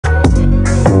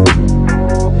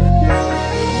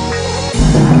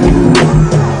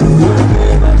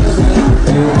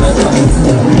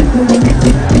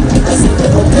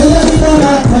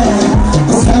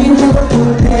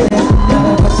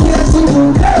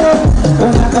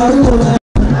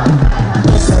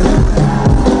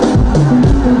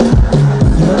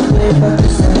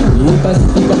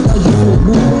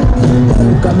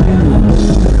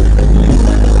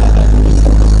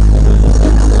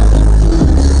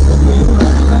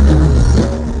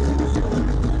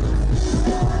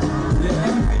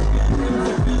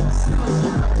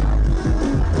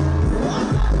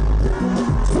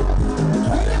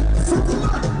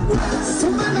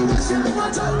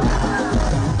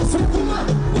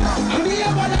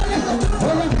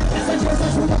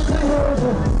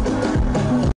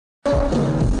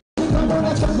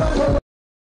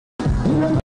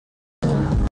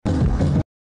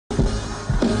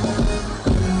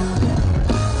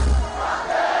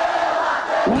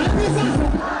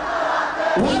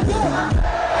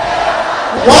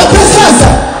Wape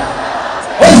sasa.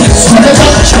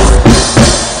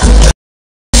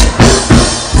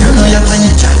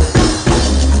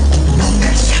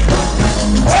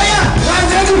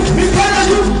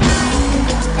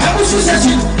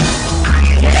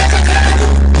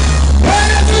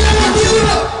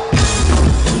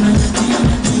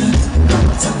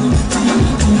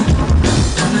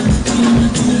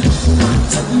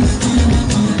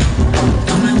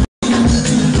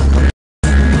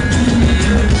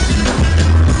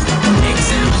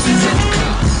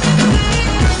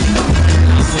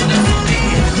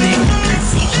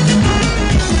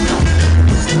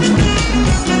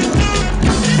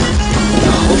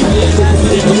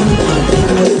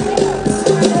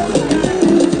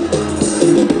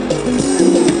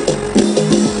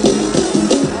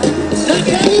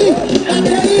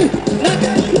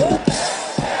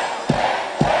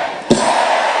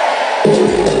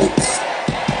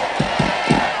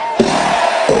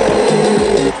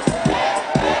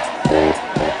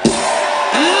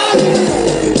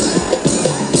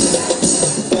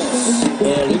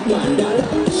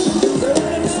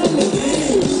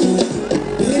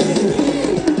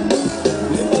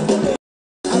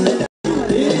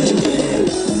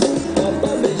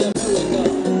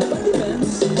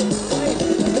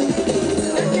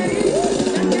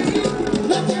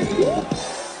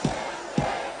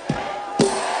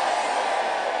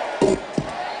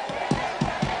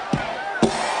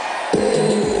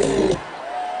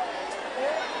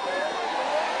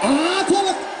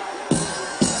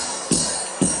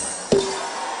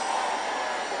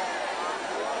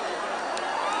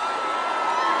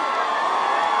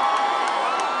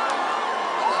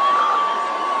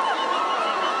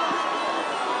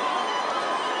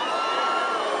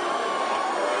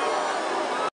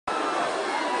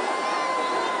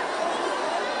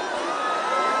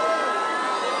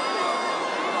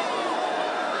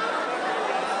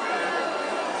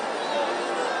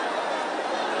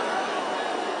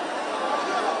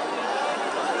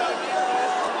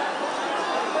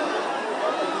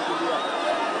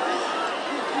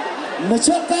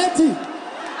 Mmechoka eti?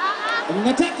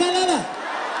 Mnataka lala?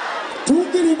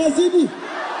 Tungi limezidi.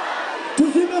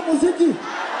 Tuzime muziki.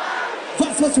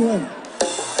 Fast what you want.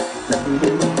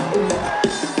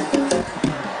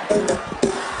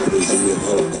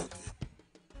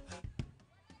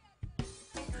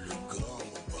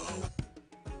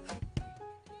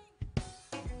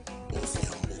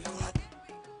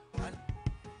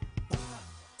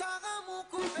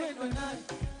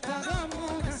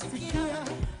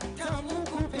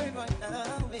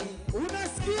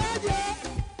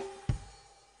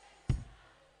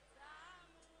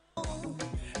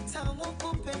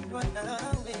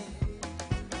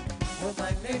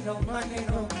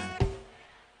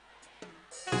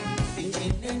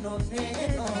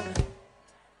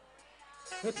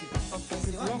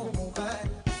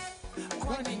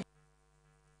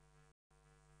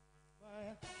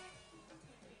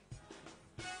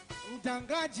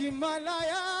 Mtangaji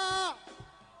malaya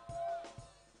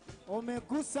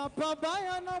umegusa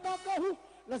pabaya na mwaka huu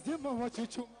lazima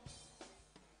wachuchu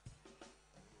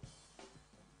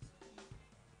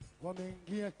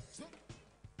wameingia.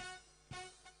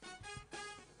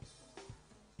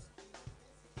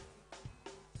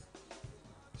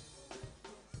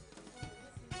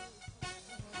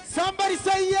 Somebody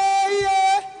say yeah,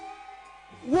 yeah.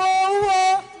 Whoa,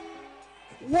 whoa.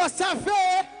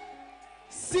 Wasafe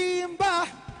Simba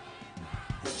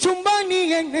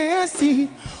chumbani enesi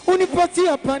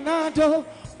unipatia panado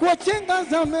kwa chenga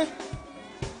zame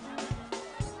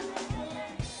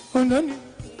onani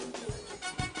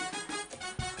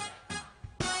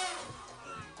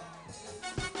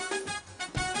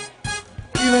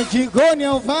iwe jikoni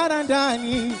au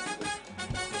varandani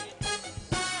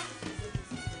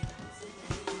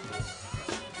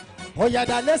oya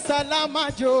Dar es Salaam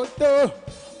joto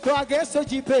twageso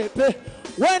jipepe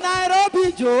we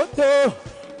Nairobi joto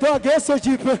twageso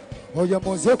jipe oya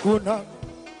moze kuna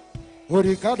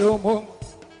Ricardo Mo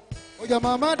oya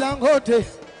mama Dangote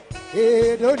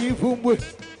doni vumbwe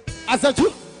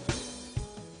asaju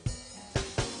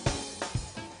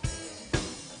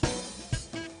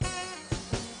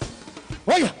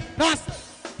oya nas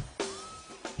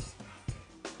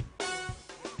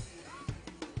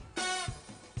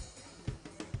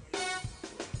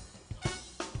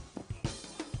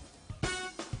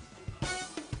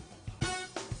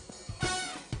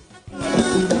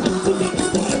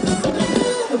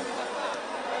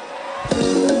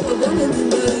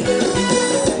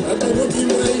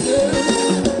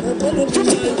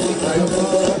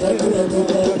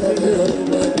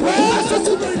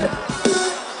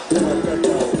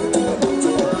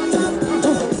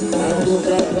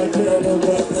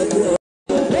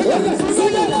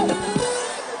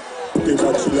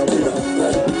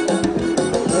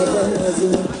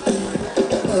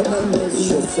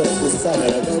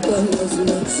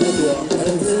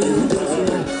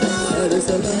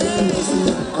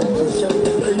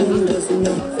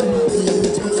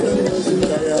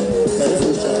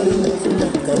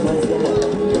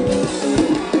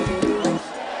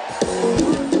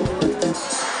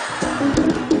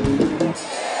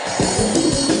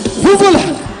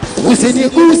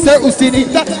Usiniguse,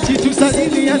 usinitachi,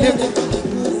 tusalimiane.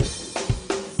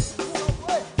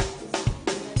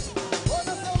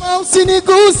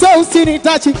 Usiniguse,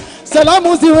 usinitachi,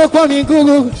 salamu ziwe kwa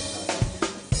miguu.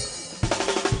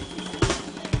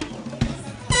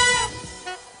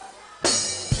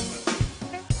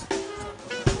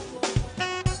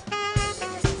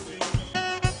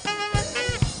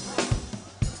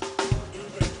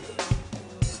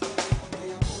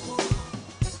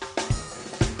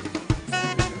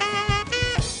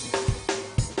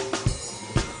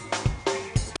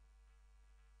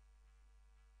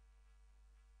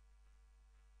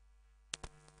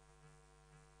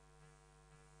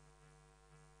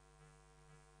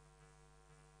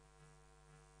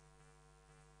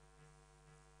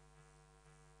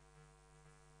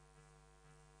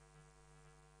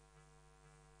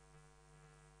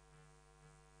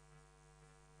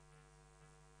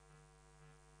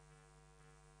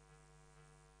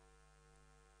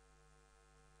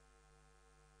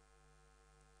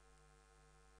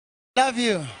 Love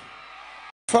you.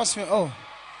 Trust me. Oh,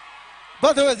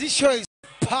 by the way, this show is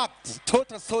packed,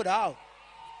 total sold out.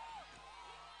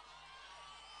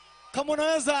 Kama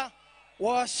unaweza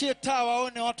wawashie taa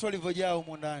waone watu walivyojaa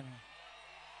humu ndani.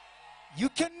 You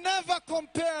can never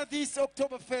compare this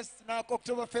Oktobafest na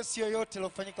Oktobafest yoyote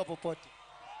iliyofanyika popote.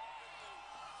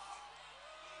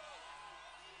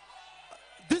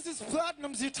 This is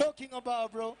Platnumz you're talking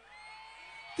about, bro.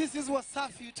 This is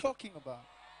Wasafi you're talking about.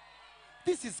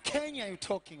 This is Kenya you're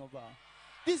talking about.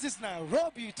 This is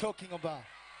Nairobi you're talking about.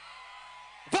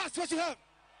 That's what you have.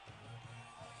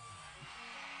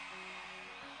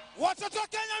 Watoto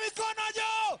Kenya mikono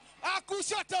juu.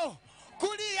 Kushoto,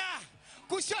 kulia,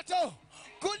 kushoto,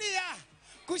 kulia,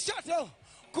 kushoto,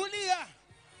 kulia.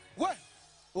 We,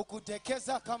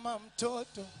 ukutekeza kama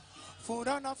mtoto.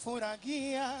 Furana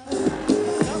furagia.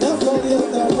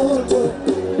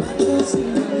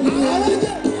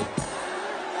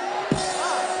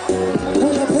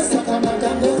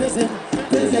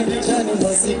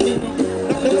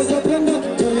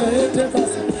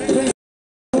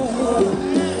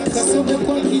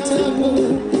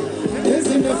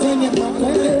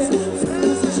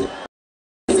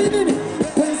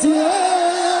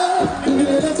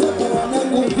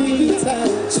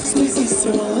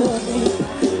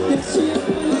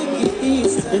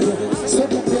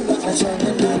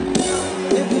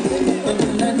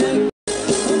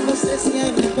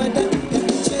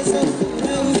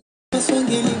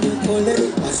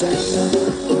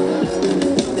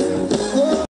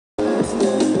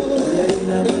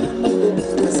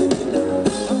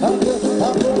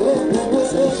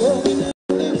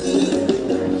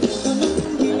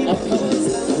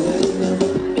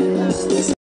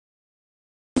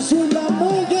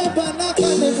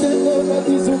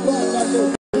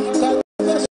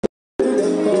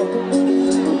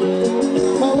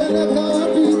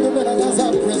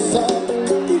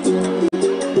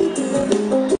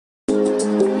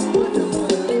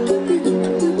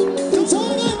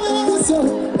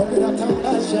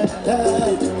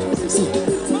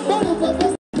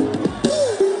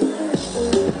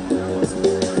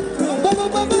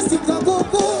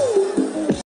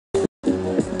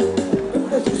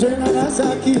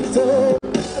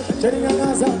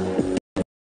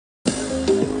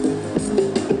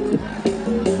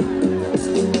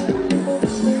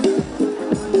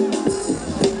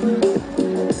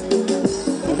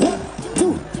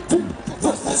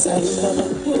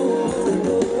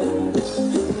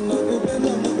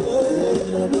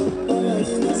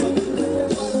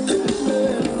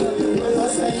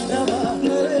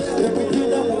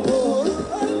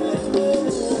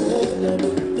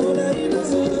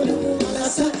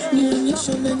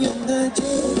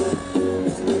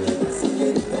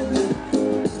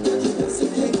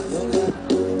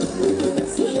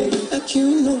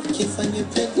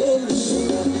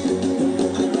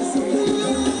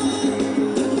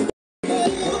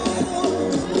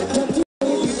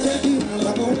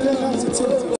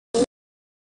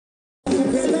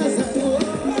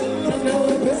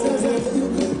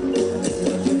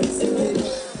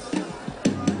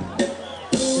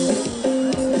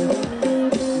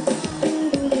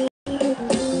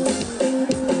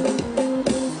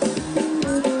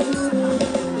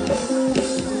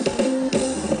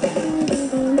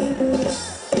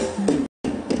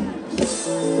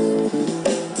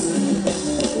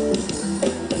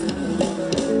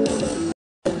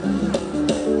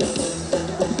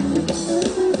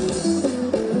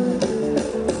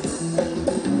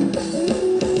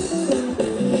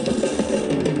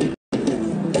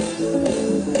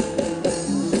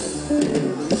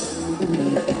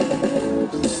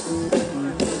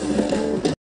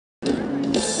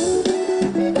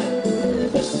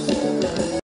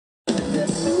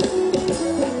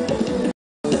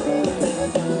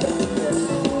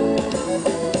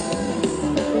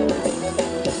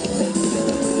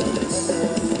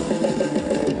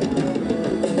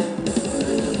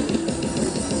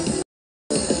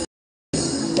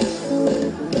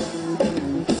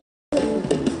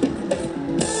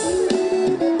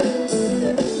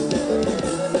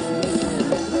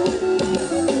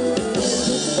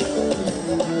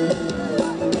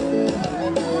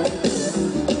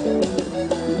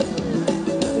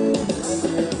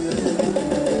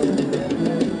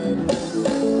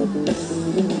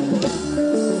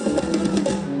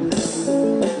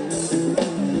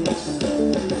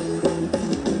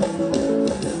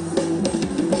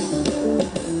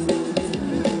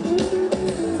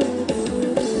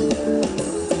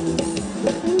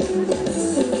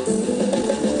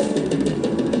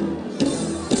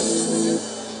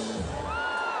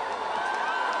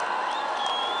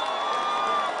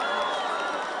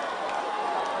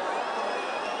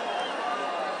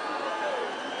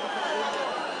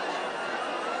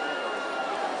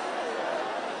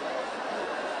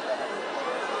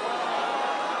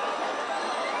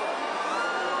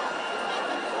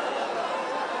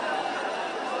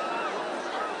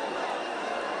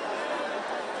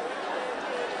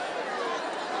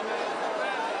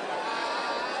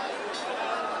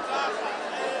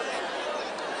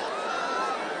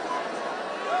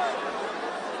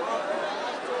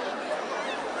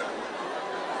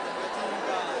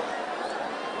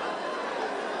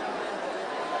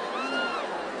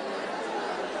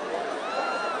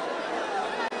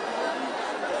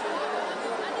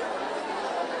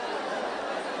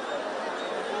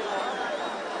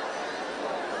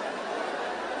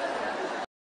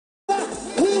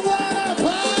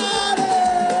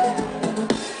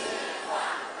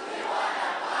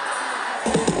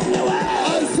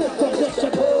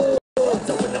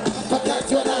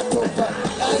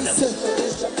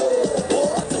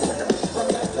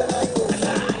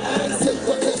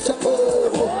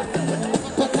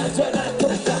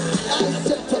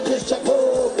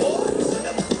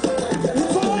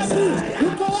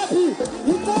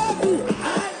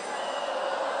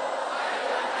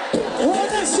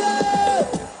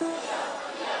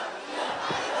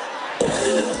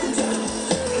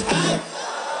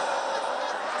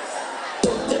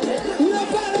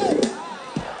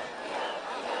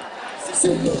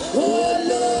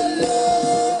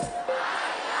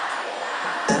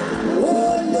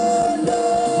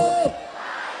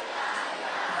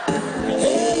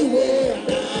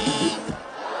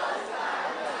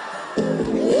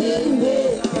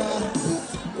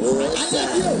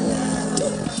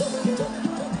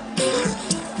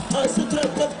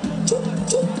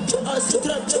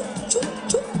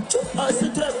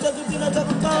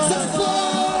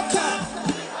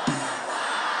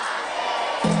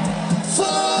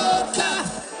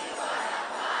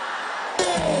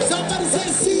 Somebody say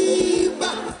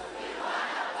Simba.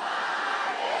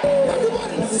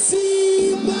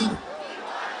 Simba.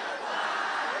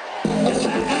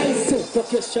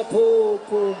 Tokesha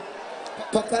popo.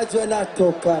 Pakaji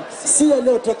wanatoka. Sio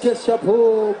leo tokesha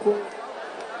popo.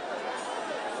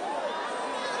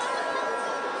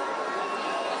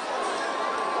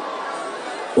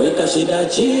 Weka shida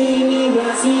chini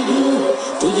basi juu,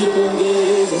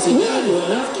 tujipongeze, sijali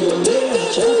wanakiongea,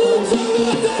 chapa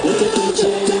mziki, wote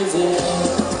tucheze.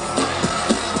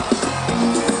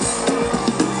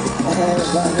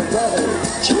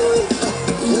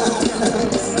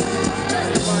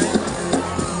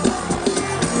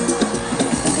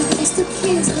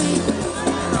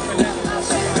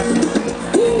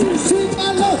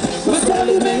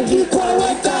 Maswali mengi kwa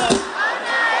wata.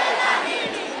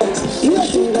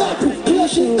 Hiyo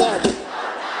shingapi.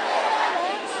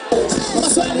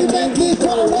 Maswali mengi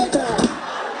kwa wata.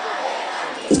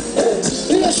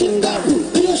 Hiyo shingapi.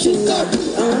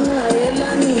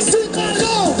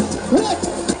 Sikalo.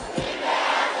 What?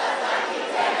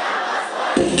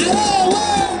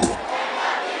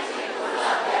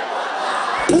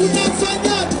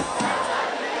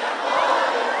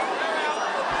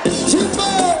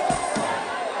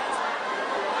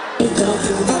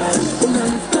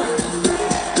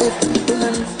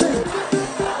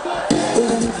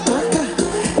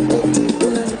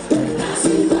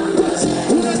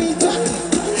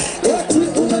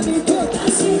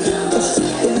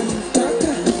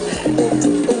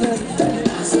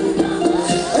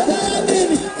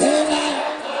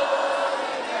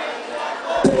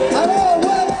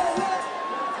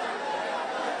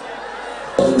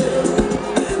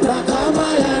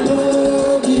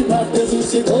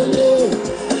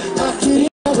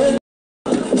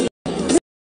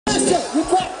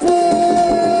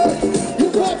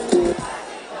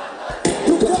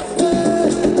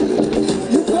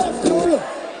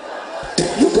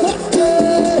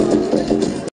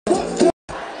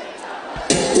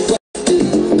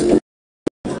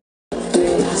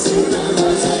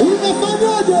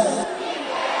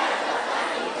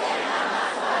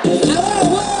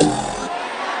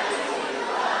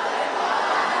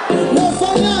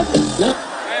 Unafanya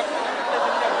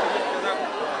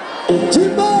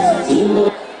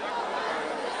Jimbo.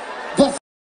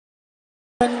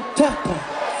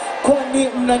 Kwani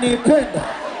mnanipenda?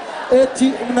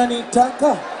 Eti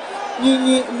mnanitaka?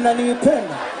 Nyinyi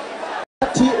mnanipenda?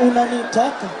 Eti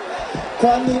unanitaka?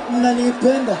 Kwani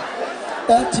mnanipenda?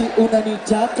 Eti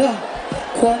unanitaka?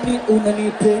 Kwani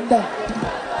unanipenda?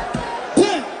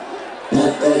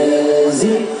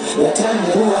 Mapenzi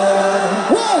yataniua,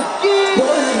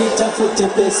 bora nitafute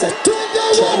pesa,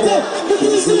 chale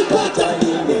nizipata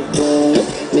nimetunga.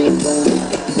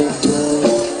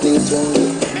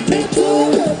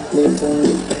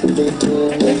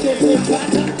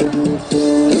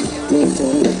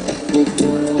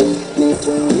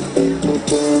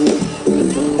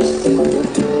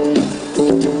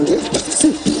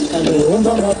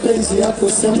 Ameomba mapenzi ya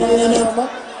kusemana,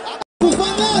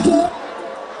 Kufanyaje?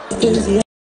 mapenzi ya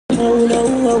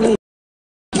unaua wewe.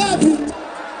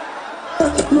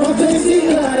 Mapenzi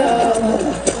gharama,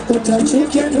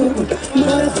 utachukia ndugu,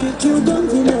 marafiki,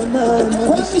 ugomvi na mama.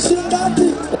 Kwani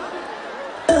shingapi?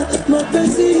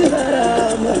 Mapenzi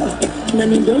gharama, na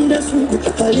ni donda sugu,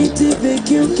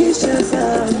 halitibiki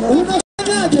ukishazama.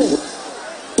 Unafanyaje?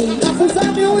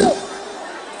 Nakuzani huyo.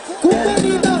 Kumbe ni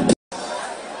nani?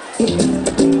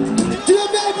 Ndio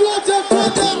baby wote kwa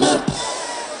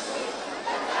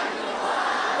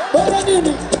bora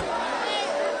nini?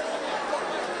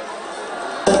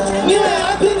 Niwe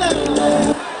happy na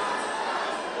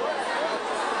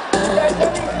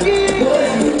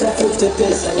Bora nitafute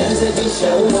pesa, nianze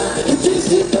jishaua,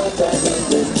 nikizipata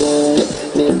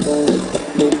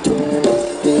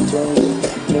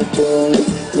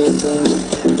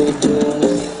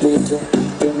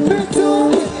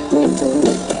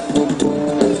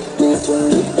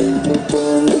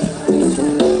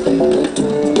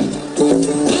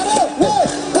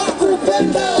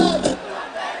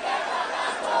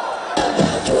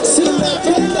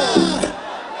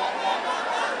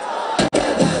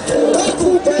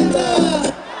Nakupenda.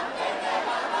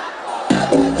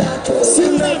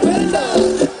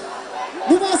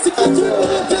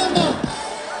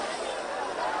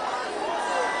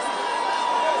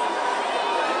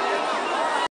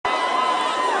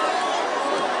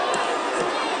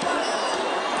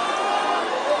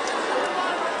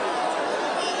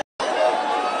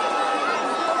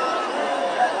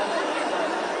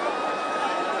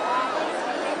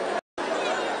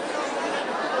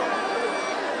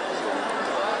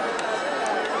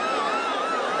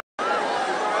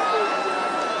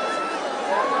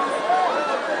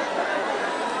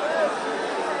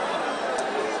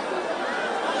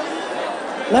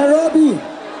 Nairobi.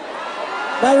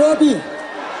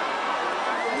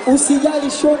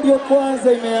 Usijali, show ndio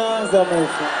kwanza imeanza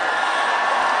maisha.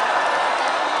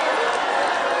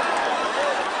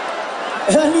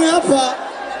 Yaani hapa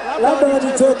labda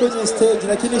wanitoke kwenye stage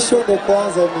lakini show ndio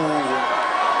kwanza imeanza.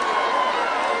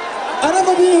 I've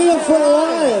never been here for a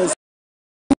while.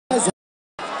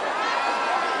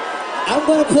 I'm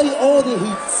gonna play all the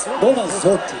hits. Bona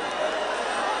zote.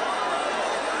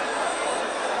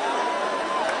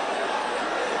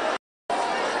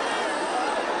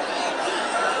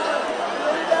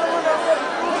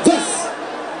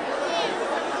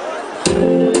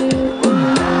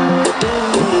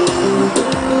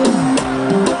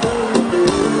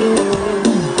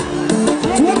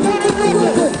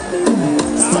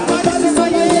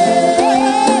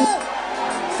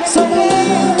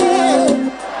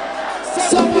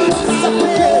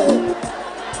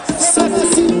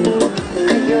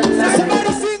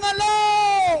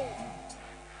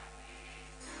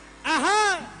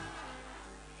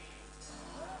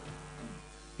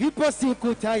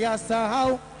 Siku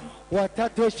tayasahau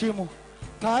watatoheshimu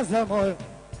kaza moyo.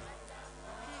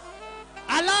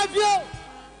 I love you.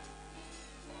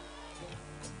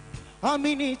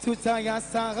 Amini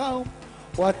tutayasahau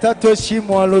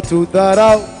watatoheshimu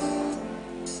walotudharau.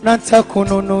 Na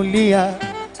nitakununulia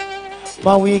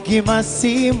mawigi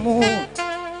masimu,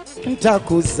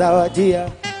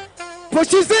 nitakuzawadia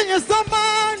pochi zenye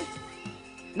samani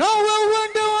na wewe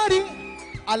uende wari.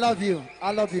 I love you.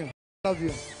 I love you. I love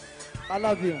you. I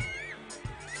love you.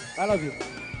 I love you.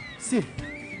 Si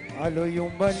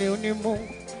aloyumba leo ni Mungu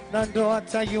na ndo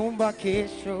atayumba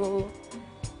kesho.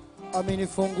 Amini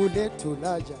fungu letu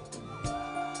laja.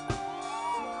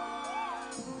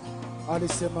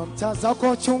 Alisema mtaza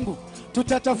kwa chungu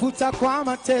tutatafuta kwa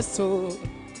mateso.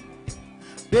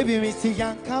 Baby misi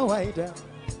ya kawaida.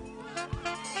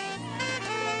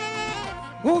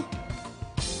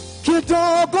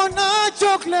 Kidogo na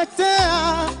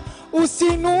chokletea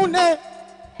usinune,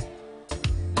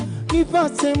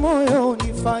 nipate moyo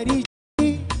nifariji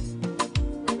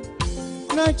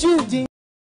na juhudi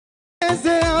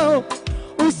ezeo,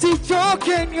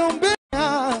 usichoke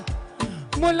niombea,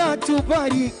 Mola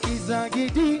tubariki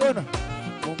zaidi. Ona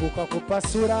Mungu kakupa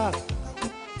sura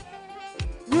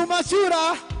nyuma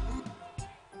shura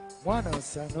mwana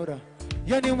sanura,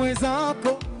 yani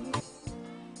mwenzako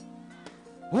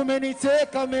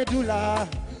umeniteka medula,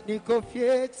 niko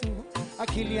fyetu,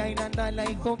 akili haina ndala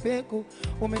iko peku,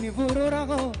 umenivurura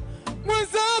ho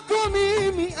mwenzako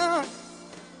mimi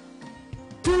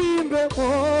tuimbe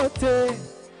wote.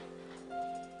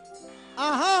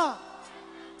 Aha,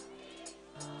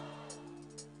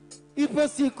 ipo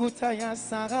siku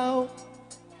tayasahau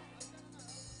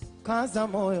kaza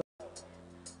moyo.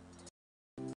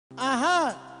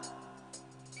 Aha,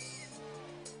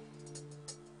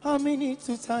 amini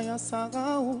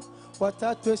tutayasahau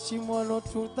watatoheshimu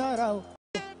walotudharau.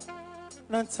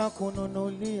 Na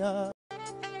nitakununulia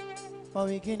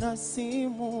mawigi na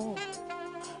simu,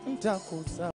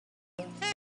 nitakuza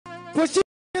pochi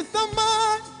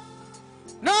thamani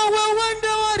na wewe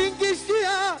ndio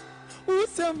waringishia,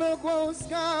 useme kwa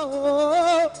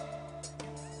uskao.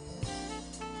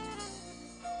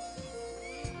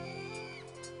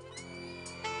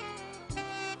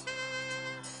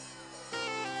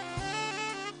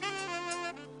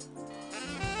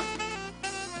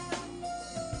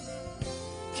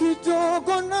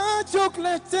 Kidogo na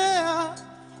chokletea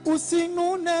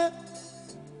usinune,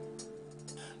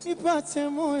 nipate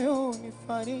moyo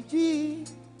nifariji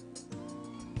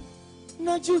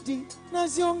na juhudi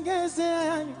naziongeze,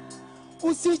 yani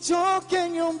usichoke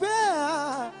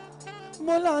niombea,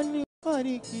 Mola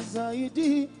nibariki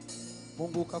zaidi.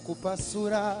 Mungu kakupa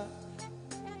sura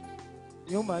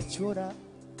nyuma chura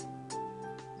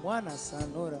mwana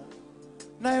sanura.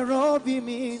 Nairobi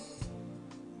mimi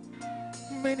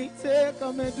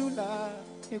meniteka medula,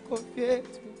 niko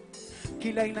fyetu,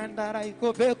 kila inandara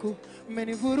iko beku,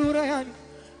 menivurura yani.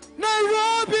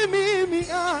 Nairobi mimi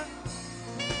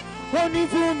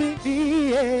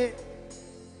univumilie.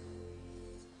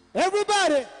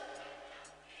 Everybody,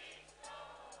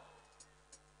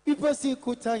 ipo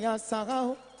siku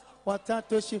tayasahau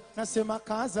watatoshi, nasema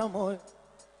kaza moyo.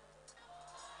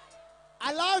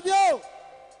 I love you.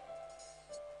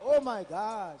 Oh my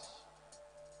gosh.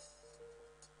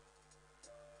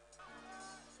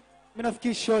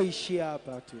 Minafikiri show ishi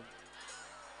hapa tu.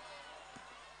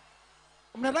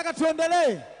 Mnataka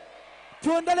tuendelee?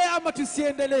 Tuendelee ama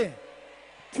tusiendelee?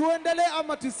 Tuendelee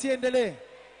ama tusiendelee?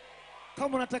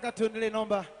 Kama unataka tuendelee,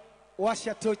 naomba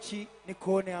washa tochi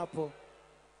nikuone hapo.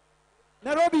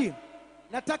 Nairobi,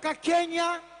 nataka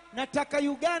Kenya, nataka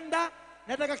Uganda,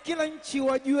 Nataka kila nchi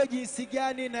wajue jinsi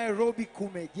gani Nairobi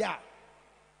kumejaa.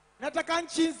 Nataka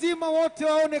nchi nzima wote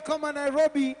waone kama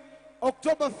Nairobi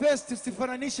Oktobafest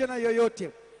usifananishe na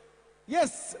yoyote.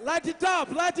 Yes, light it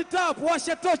up, light it up.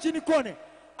 Washa tochi nikone.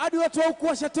 Hadi watu wa huku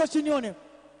washa tochi nione.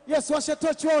 Yes, washa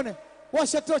tochi waone.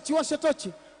 Washa tochi, washa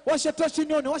tochi. Washa tochi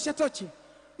nione, washa tochi.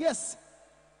 Yes.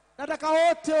 Nataka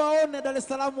wote waone, Dar es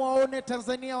Salaam waone,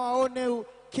 Tanzania waone,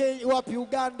 wapi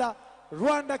Uganda,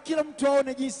 Rwanda, kila mtu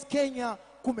waone jinsi Kenya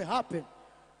kume happen.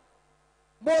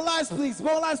 More lights please,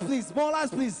 more lights please, more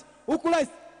lights please. Huku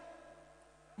lights.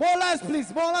 More lights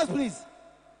please, more lights please.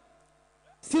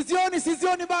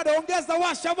 Sizioni bado, ongeza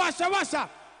washa, washa, washa.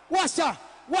 Washa,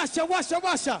 washa, washa,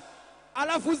 washa.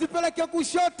 Alafu zipeleke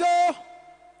kushoto,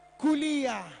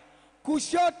 kulia.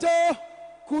 Kushoto,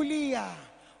 kulia.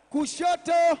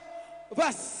 Kushoto,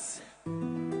 bas.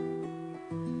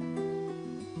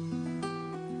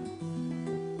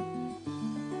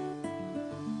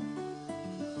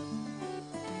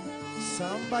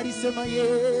 Somebody say my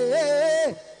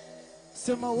yeah.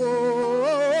 Say my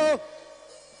whoa.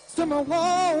 Say my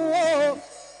whoa.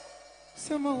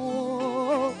 Say my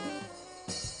whoa.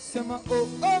 Say my oh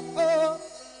oh oh.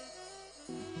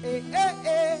 Eh eh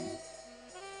eh.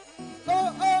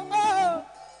 Oh oh oh.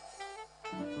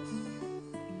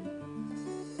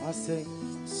 I say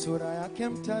sura yake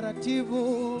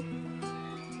mtaratibu.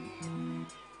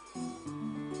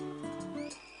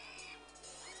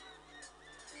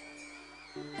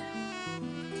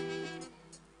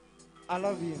 I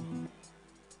love you.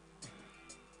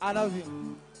 I love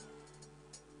you.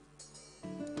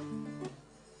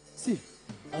 See,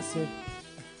 I say.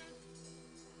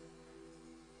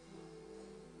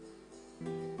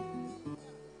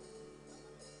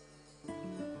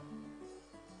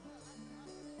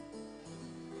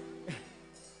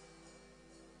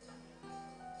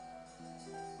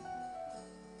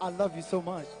 I love you so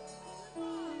much.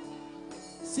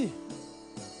 See,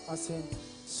 I say.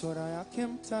 Sura yake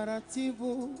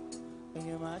mtaratibu,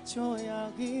 yenye macho ya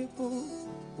gibu,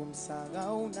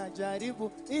 kumsaga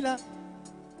unajaribu, ila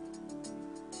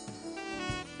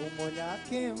umbo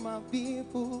lake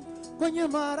mabibu, kwenye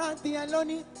maradhi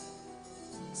aloni,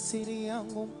 siri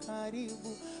yangu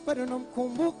mkaribu, bado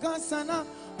namkumbuka sana,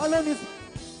 aloni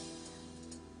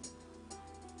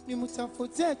ni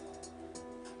mutafute,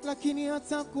 lakini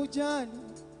hata kujali,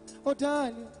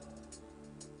 odali.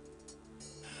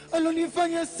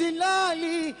 Alonifanya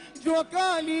silali, jua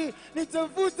kali,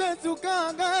 nitafute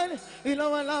tukangani, ila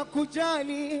wala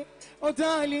kujali, oh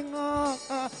darling,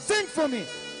 sing for me.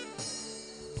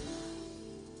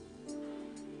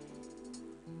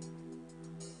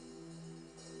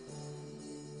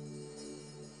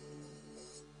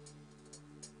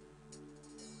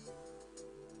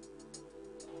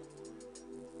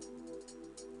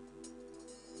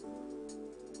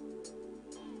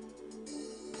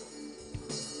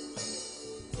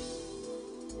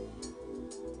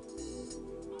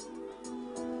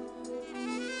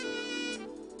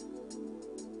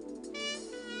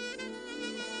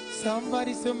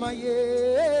 Somebody say my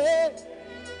yeah,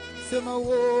 say my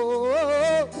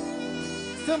whoa,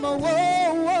 say my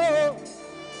whoa,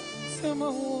 say my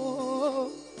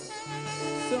whoa,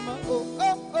 say my oh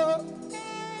oh oh,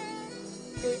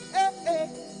 eh eh eh,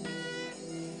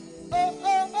 oh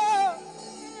oh oh.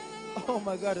 Oh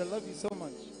my God, I love you so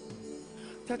much.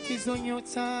 Tatizo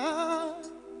nyota,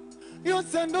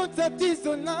 nyota ndo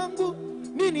tatizo langu,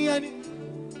 nini yani?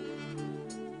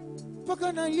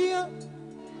 Paka nalia.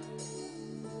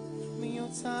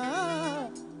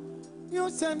 You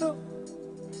send up.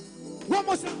 One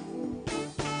more time.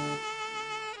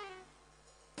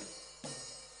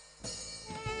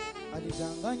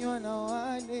 Alidanganywa na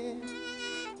wale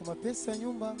kwa pesa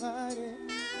nyumba ngare,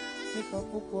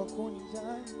 nikapukwa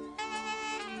kunijani.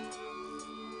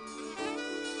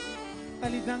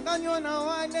 Alidanganywa na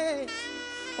wale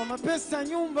kwa pesa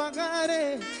nyumba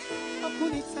ngare,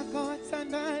 hakunitaka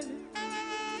watandani.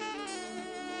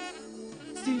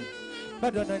 Si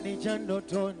bado nanija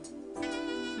ndotoni,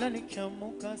 na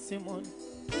nikiamuka simoni,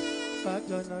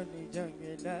 bado nanija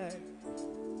ngelani.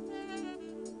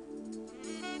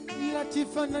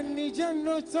 Latifa nanija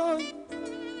ndotoni,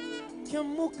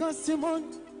 kiamuka simoni,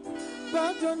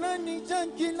 bado nanija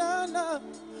ngilala.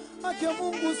 Akia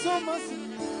Mungu soma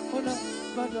ona,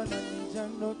 bado nanija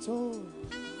ndotoni,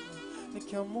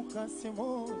 nikiamuka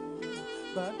simoni,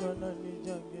 bado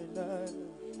nanija ngelala.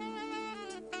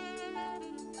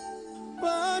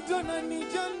 Bado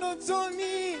nanija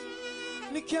ndotoni,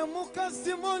 nikiamuka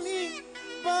simoni,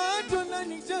 bado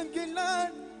nanija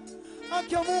ngilani.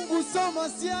 Akia Mungu soma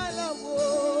siala.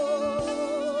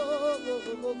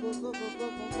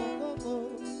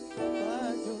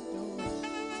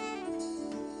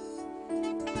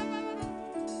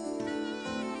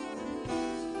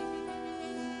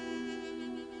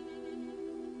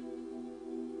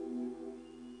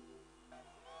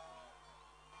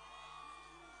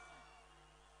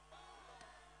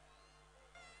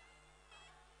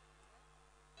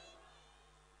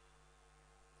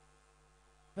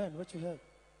 Man, what you have?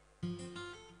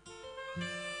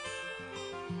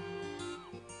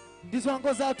 This one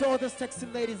goes out to all the sexy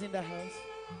ladies in the house.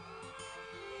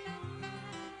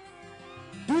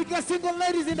 Do we get single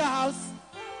ladies in the house?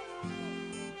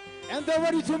 And they're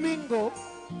ready to mingle.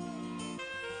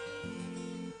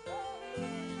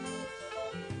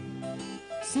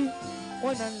 See,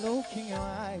 when I look in your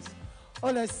eyes,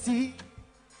 all I see.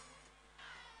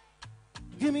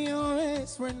 Give me your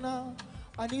hands right now.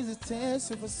 I need to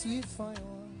taste of a sweet fire.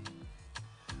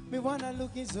 Me wanna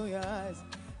look into your eyes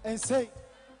and say,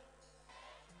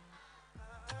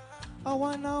 I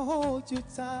wanna hold you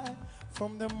tight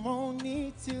from the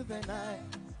morning till the night.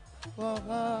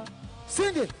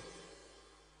 Sing it.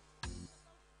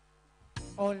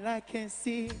 All I can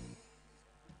see,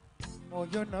 oh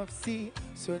you not see,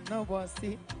 so now I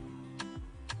see.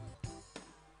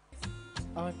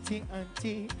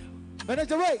 Auntie,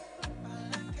 manager right.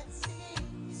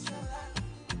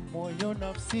 More you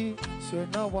not see, so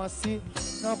now I see.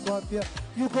 Now go here.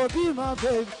 You go be my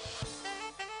baby,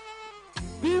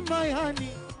 be my honey,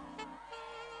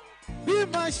 be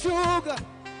my sugar,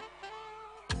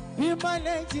 be my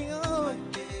lady. Oh,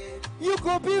 you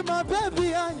go be my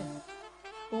baby, honey.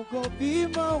 You go be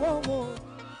my woman.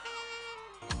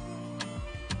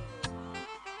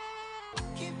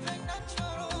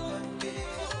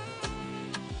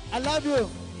 I love you.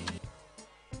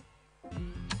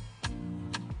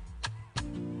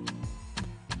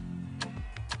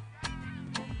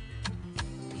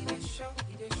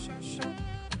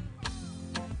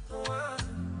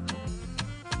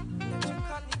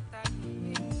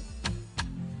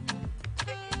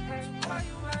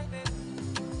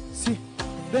 See,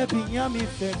 baby, nyami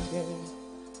feke,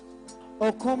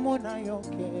 okomo na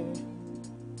yoke.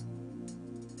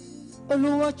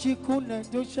 Oluwa chikune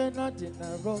doshe na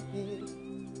dinaroke.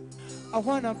 I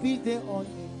wanna be the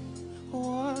only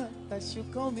one that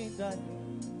should call me darling.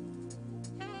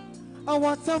 I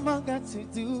want a man got to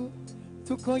do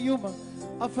to call you ma.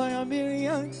 I find a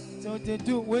million so they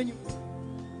do when you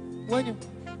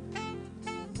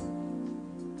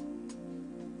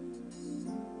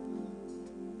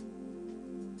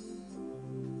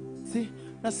see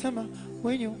nasema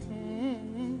when you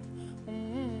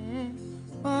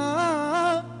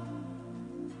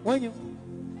when you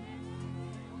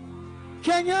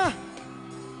Kenya,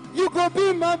 you go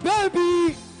be my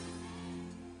baby,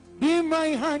 be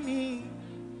my honey,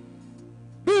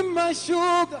 be my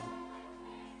sugar,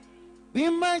 be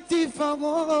my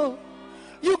Tifago.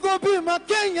 You go be my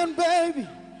Kenyan baby,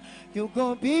 you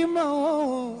go be my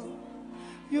own,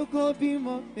 you go be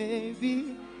my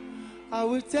baby. I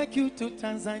will take you to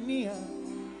Tanzania,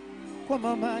 kwa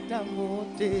mama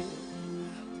Dangote,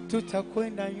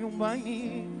 tutakwenda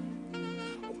nyumbani.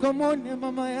 Ukamone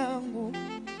mama yangu,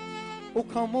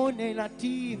 ukamone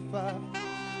Latifa,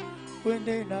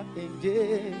 twende na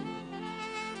Enje,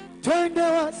 twende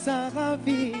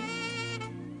Wasafi.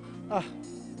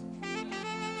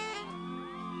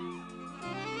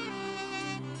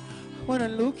 When I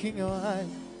look in your eyes,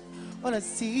 all I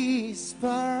see is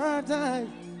paradise.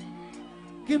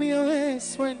 Give me your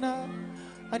hands right now.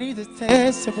 I need the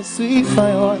taste of a sweet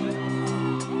fire.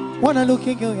 When I look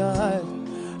in your eyes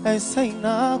and say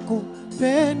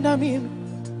nakupenda mimi,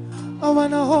 I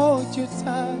wanna hold you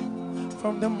tight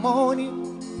from the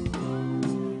morning.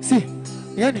 See,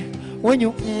 yani, when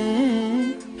you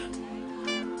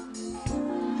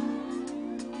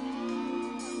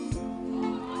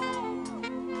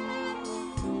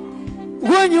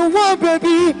when you want,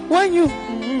 baby, when you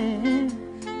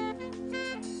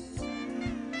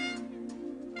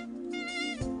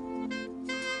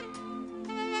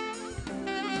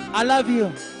I love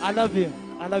you. I love you.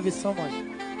 I love you so much.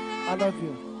 I love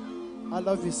you. I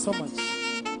love you so much.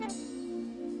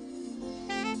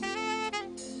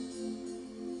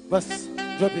 Bus,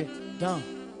 drop it down.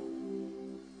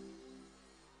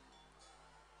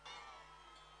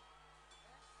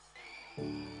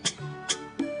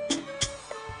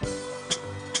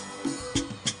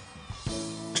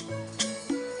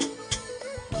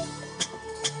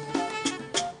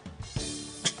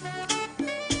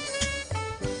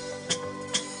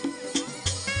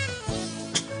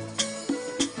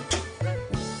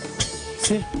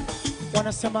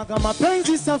 Wanasemaga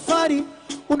mapenzi safari,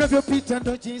 unavyopita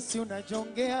ndo jinsi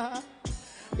unajongea.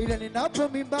 ila ninapo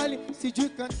mimbali sijui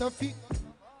kantafika.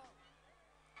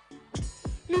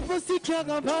 Niliposikia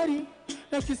habari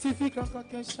na kisifika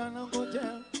kakesha na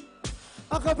ngojea,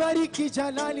 akabariki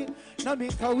Jalali na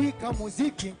mikawika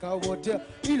muziki nkawotea,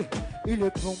 ile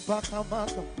pumba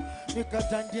kamaka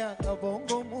nikatandia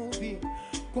kabongo movie.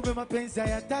 Kumbe mapenzi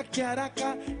hayataki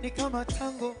haraka, ni kama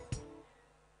tango.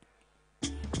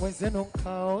 Mwenzenu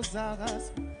kaoza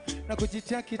gasa na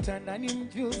kujitia kitandani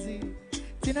mjuzi,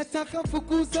 tinataka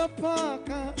fukuza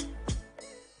paka.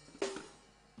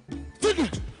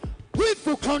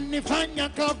 Wifu kanifanya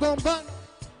kagombana,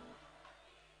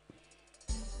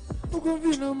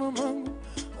 ugomvi na mamangu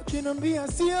akinambia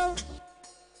siya,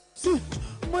 si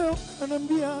moyo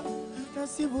kanambia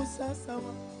nasibu sasa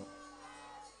wa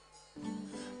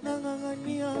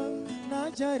nang'ang'ania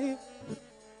na jaribu.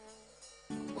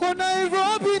 Kwa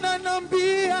Nairobi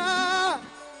nanambia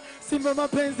simba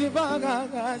mapenzi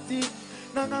vagagati,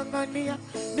 nang'ang'ania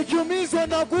nikiumizwa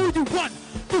na guju. 1,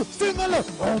 2, sing along.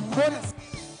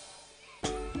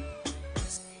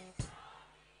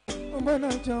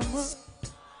 Mbona jamaa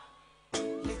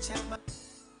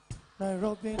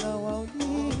Nairobi na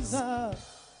wauliza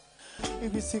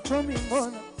hivi sikomi,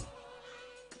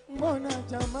 mbona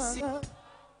jamaa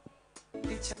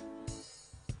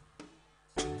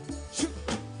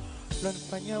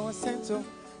lanifanya wasento,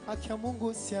 akia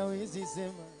Mungu siawezi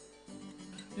sema.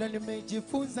 La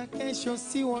nimejifunza kesho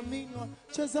si waminwa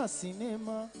cheza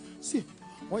sinema, si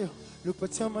moyo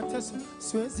lupatia mateso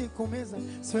siwezi kumeza,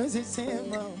 siwezi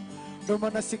sema. Ndo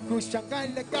maana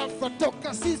sikushangaile gafa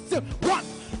toka system. 1,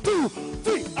 2,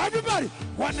 3 everybody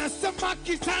wanasema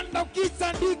kisanda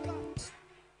ukisandika,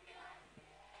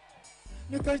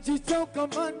 nikajitoa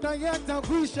kamanda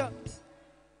yatakwisha.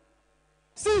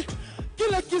 Si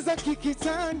kila kiza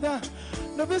kikitanda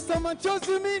na visa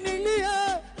machozi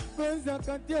minilia, kwenza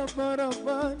katia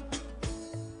barabara.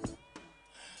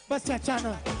 Basi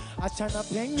achana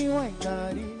pengi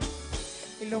waingari,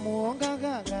 ilo muonga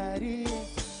gagari,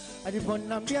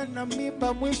 alivonambia na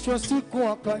mimba mwisho siku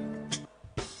wakani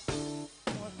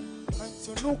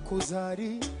antunuku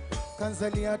zari,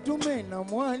 kanzalia dume na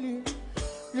mwali,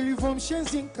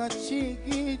 nilivomshenzi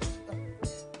nkachigita.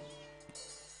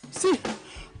 Si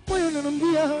moyo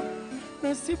nanambia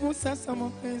nasibu sasa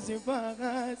mapenzi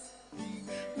bagasi,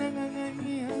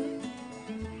 nang'ang'ania.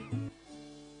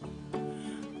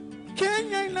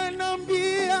 Kenya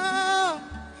inanambia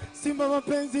simba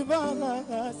mapenzi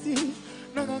bagasi,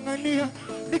 nang'ang'ania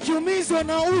nikiumizwa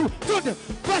na Tude,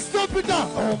 bust stop it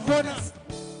down. Mbona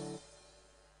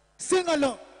sing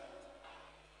along.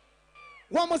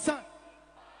 One more time.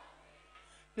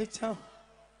 Licha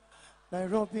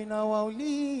Nairobi na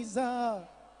wauliza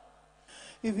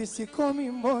hivi sikomi,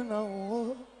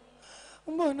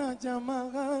 mbona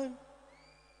jamaa.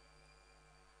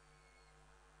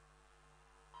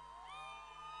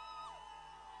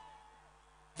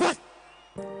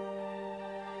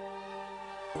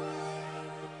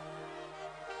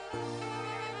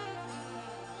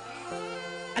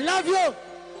 I love you.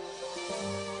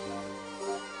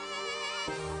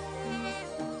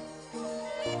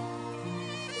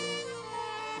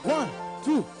 One,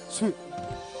 two, three.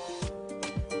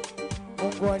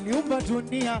 Mungu aliumba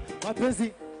dunia,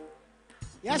 mapenzi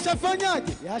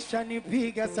yashafanyaje?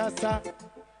 Yashanipiga sasa.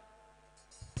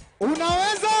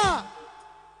 Unaweza?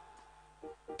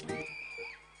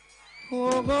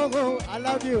 Oh, go, go. I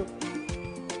love you.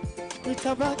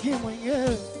 Nitabaki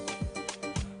mwenyewe,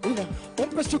 ila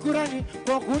umpe shukurani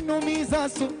kwa kunumiza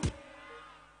su.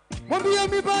 Mwambie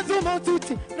mibanzo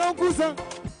maututi na ukuza,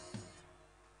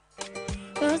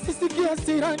 sisikia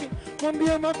sirani.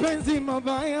 Mwambie mapenzi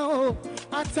mabaya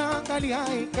hata angali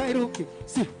haikairuki.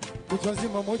 Si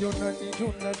kujazima moja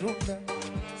unanidunda dunda,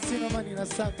 sina mani na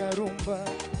saka rumba.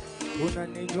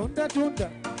 Unanidunda dunda,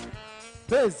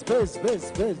 bez.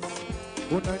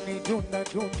 Unanidunda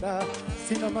dunda,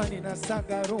 sina mani na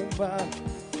saka rumba.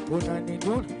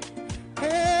 Unanidunda.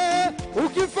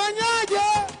 Ukifanyaje?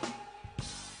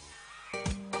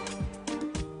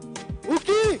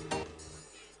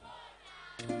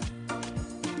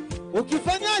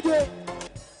 Ukifanyaje?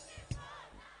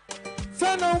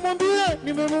 Sana umwambie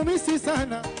nimemumisi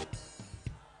sana.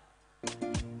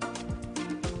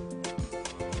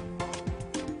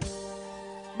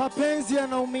 Mapenzi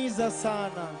yanaumiza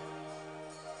sana.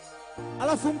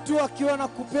 Alafu mtu akiwa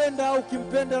nakupenda au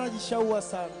kimpenda anajishaua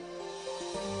sana.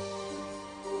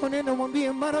 Nenda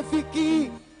mwambie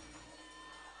marafiki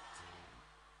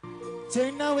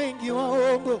tena wengi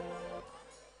waongo.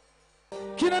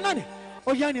 Kina nani?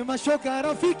 Yani mashoka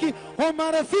rafiki wa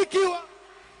marafiki wa.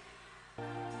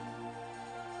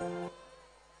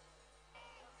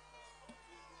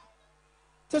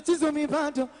 Tatizo mi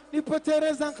bado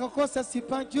nipotereza kakosa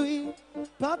sipajui,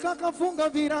 paka kafunga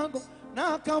virago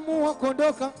na akamua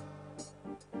kondoka.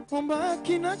 Mwamba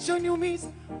kinachoniumiza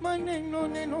maneno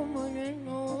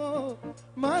maneno,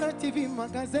 mara TV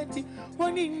magazeti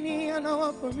wanini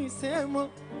anawapa misemo.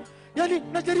 Yani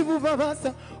najaribu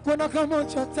babasa kuona kama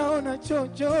chataona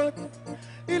chochote,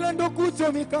 ila ndo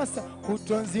kuto mikasa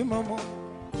kutwa nzima mo.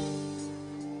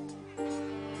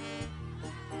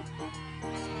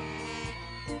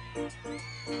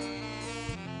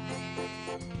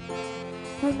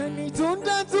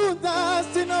 Unanitunda tunda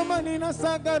sina mani na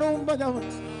sagarumba jamaa.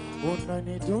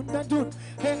 Unanitunda tunda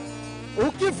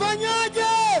ukifanyaje?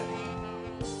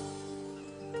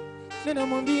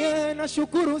 Ninamwambie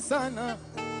nashukuru sana,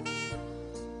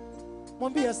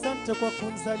 mwambie asante kwa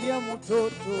kunzalia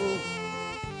mtoto,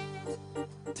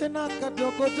 tena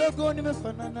kadogo dogo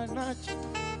nimefanana nacho,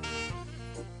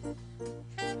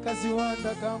 kazi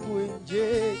wanda kangu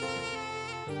nje.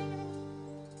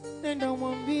 Nenda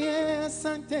mwambie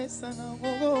asante sana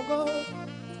gogo,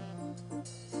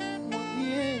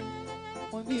 mwambie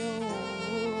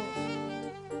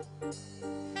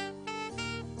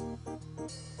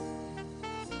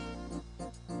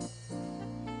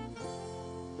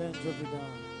Ben, drop it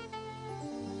down.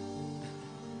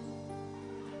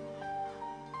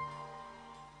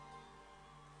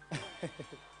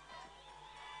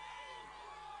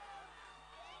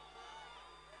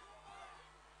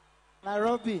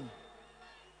 Nairobi,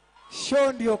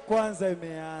 show ndio kwanza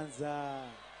imeanza.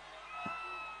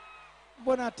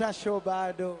 Mbona hata show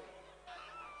bado?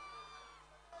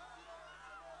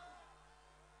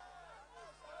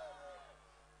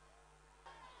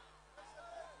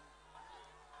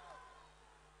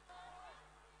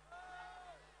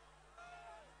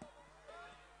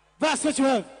 That's what you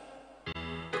have.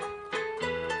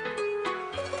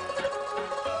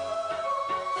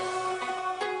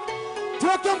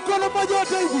 Tuweke mkono mmoja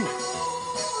wote hivi.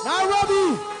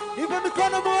 Nairobi, hivi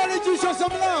mikono mwale juu, show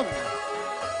some love.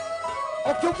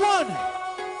 Okay, 1,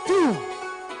 2,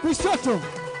 kushoto,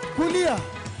 kulia.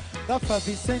 Gafa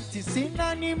Vicenti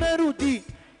sina nimerudi.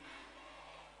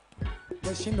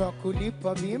 Nashindwa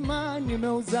kulipa bima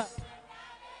nimeuza.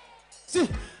 Si,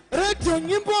 radio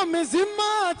nyimbo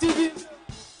mezima TV.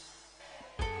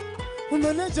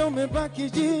 Umeneja umebaki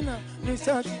jina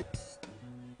nisaki.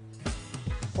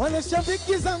 Wale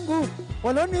shabiki zangu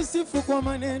walonisifu kwa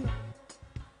maneno,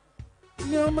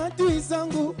 leo madui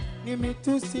zangu ni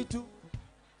mitusi tu.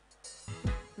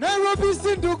 Nairobi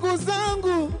si ndugu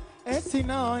zangu,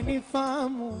 sina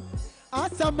wanifahamu.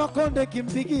 Hata Makonde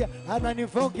kimpigia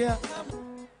ananifokea.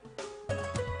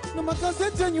 Na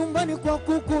magazeti nyumbani kwa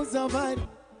kuku zabari,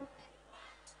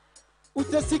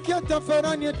 utasikia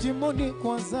tafarani ya timoni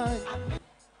kwa zari.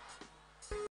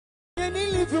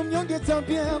 Nilivyo mnyonge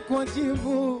tabia ya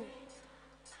kujibu,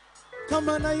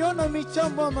 kama nayona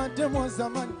michambo wa mademo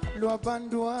zamani lwa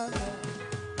banduana,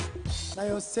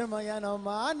 nayosema yana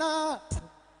maana,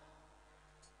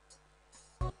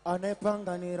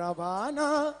 anepanga ni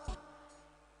rabana.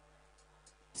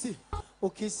 Si,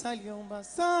 ukisaliomba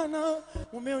sana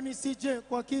umeo nisije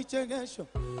kwa kichegesho,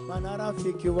 mana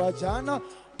rafiki wa jana.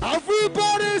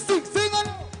 Everybody sing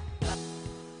along.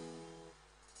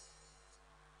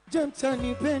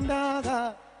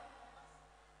 Mtanipendaga,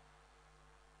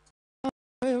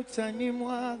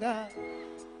 utanimwaga,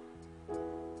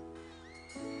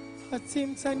 ati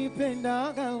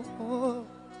mtanipendaga.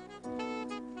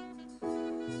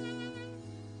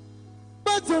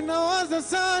 Bado nawaza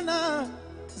sana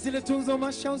zile tunzo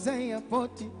mashauza ya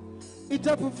poti,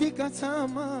 itapofika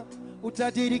tama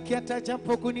utadiriki hata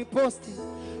japo kuniposti.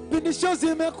 Pindi show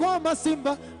zimekwama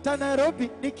Simba ta Nairobi,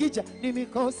 nikija ni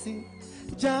mikosi.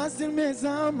 Jazi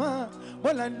mezama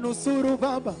wala nusuru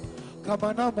baba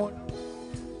kama namon.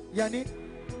 Yani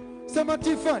sema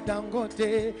Tifa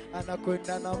Dangote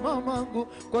anakwenda na mamangu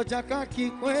kwa jaka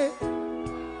kikwe.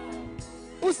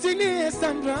 Usilie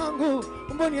Sandrangu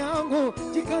mboni yangu,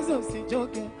 jikaze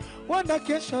usijoke, wanda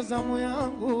kesho zamu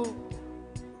yangu.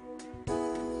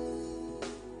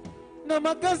 Na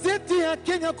magazeti ya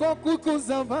Kenya kwa kuku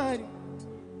zabari,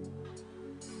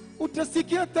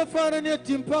 utasikia tafarani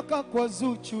eti mpaka kwa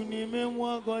Zuchu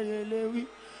nimemwagwa yelewi.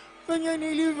 Kwenye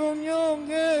nilivyo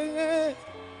mnyonge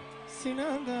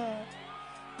sinanga,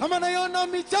 kama nayona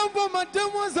michambo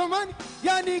mademu wa zamani,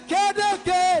 yani kede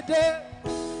kede.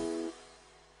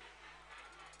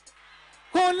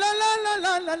 Oh la la la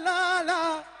la la la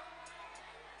la,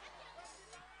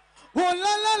 oh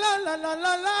la la la la la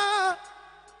la la,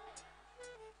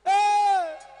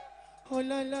 oh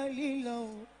la la lila.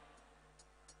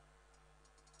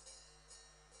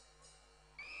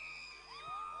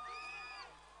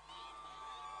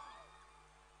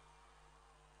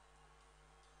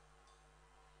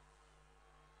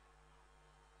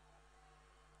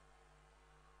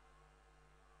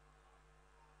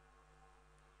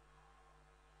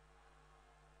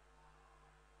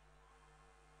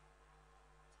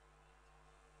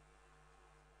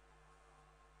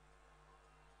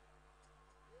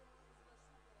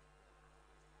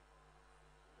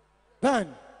 Ban.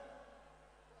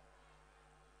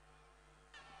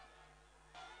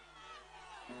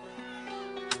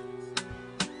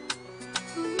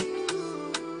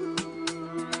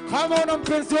 Kama una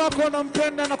mpenzi wako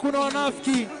unampenda na kuna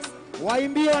wanafiki,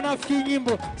 waimbie wanafiki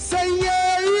nyimbo. Say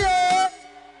yeah, yeah.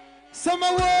 Sema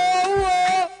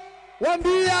wow,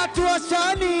 wambia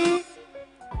tuachani.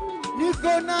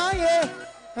 Niko naye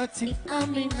ati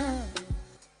Amina.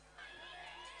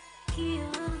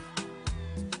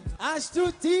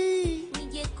 Ashtuti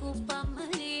Ningekupa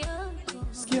mali yako.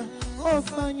 sikia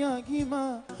ofanya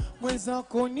gima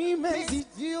mwenzako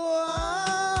nimezidiwa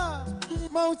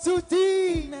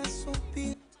maututi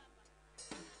nasupi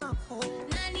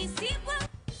Na nisipwa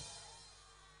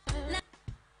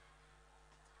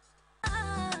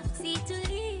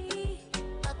situli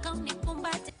mpaka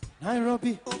unikumbate.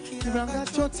 Nairobi kiranga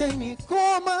chote ni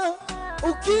koma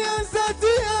ukianza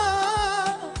tia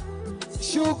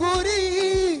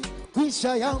shughuli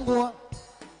kwisha yangu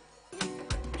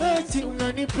eti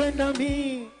unanipenda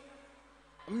mi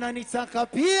mnanitaka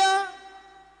pia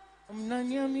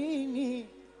mnaniamini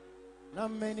na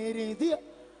mmeniridhia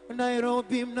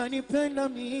Nairobi mnanipenda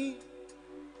mi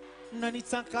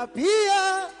mnanitaka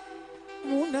pia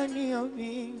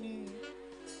mnaniamini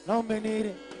na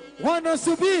mmeniridhia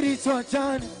wanasubiri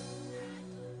tuachane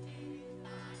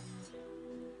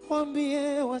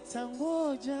wambie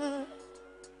watangoja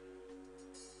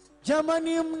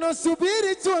jamani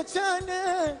mnasubiri tuachane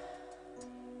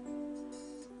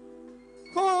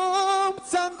oh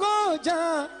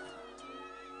mtangoja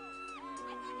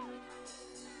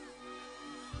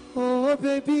oh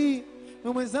baby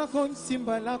mwenzako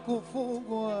msimba la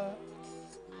kufugwa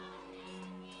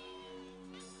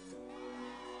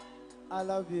I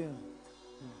love you.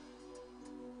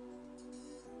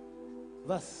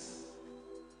 Vas.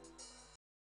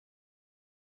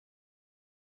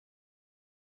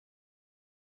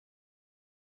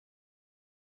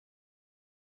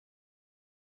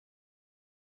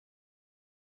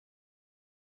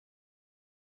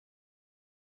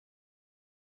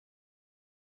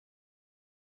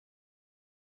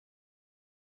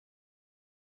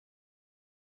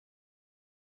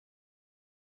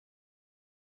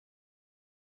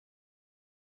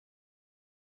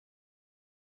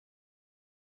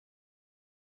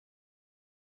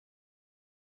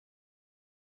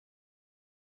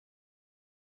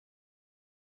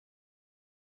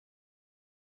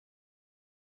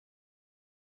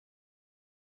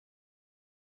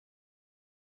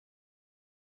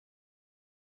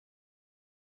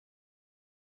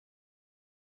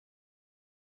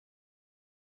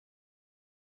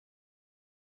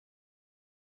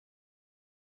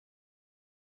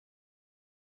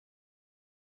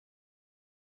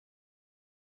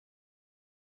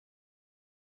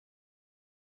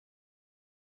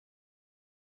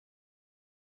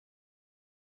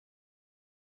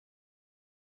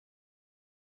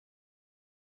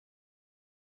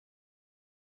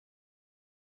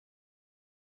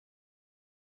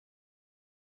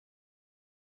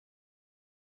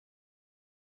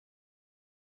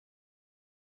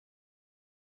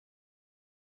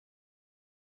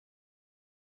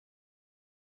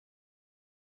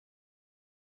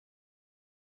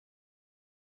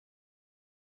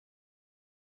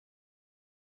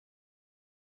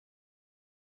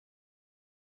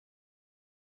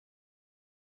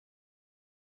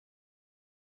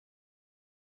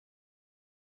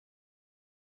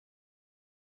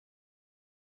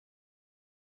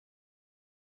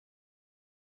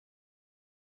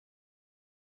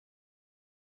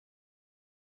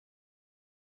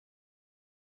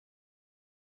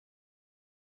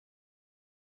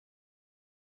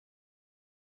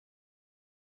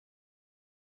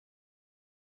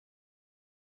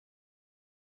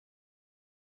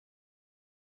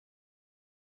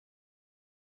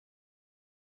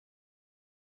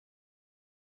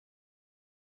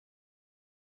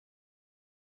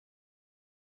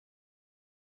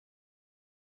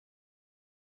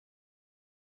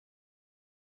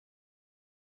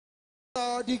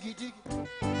 Digi digi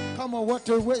kama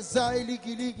watu weza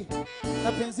iligi ligi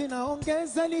na penzi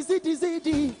naongeza lizidi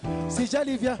zidi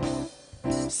sijali vya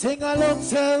sing along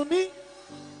tell me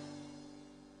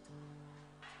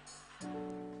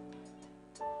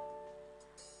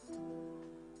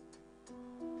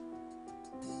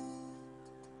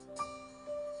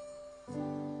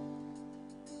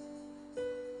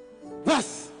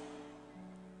bas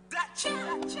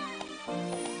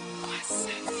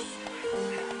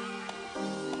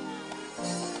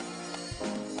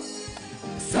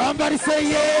somebody say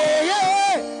yeah,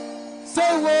 yeah.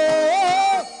 Say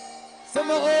whoa, say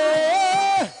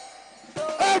more.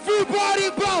 Everybody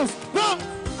bounce, bounce.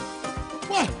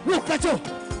 Look at you.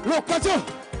 Look at you.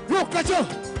 Look at you.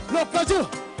 Look at you.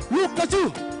 Look at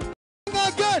you.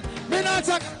 Again.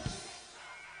 Minata.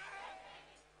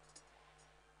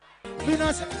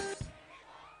 Minata.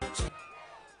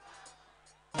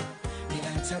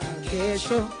 Minataka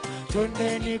kesho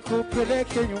twende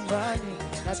nikupeleke nyumbani.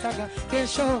 Nataka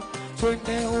kesho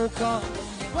twende huko.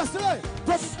 What's the way?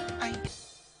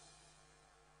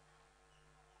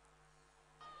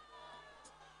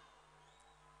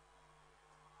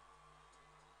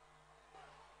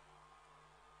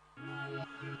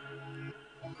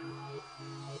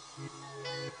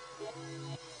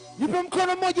 Nipe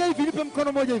mkono mmoja hivi, nipe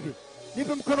mkono mmoja hivi.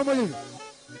 Nipe mkono mmoja hivi.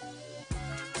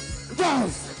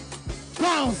 Bounce.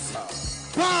 Bounce.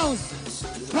 Bounce.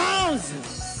 Bounce.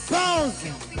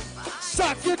 Bounce.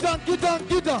 Shot, get down, get down,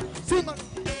 get down. Sing.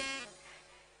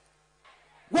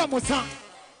 One more time.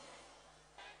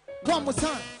 One more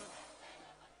time.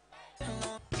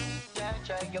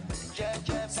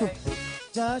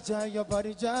 Jaja, your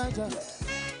body, Jaja.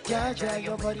 Jaja,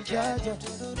 your body, Jaja.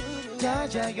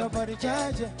 Jaja, your body,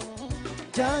 Jaja.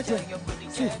 Jaja,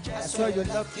 see, I swear your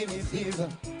love give me fever.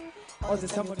 All the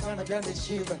time when I get the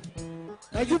shiver.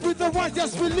 Now you be the one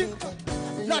just believe.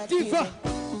 La diva,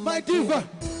 my diva.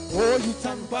 Oh, you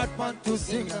turn bad man to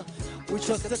singer. We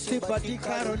just a tip of the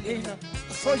Carolina.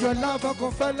 For your love I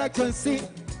can feel like John Cena.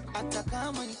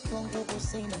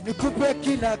 Nikupe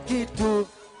kila kitu.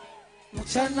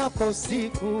 Mchana kwa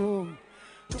usiku.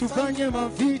 Tufanye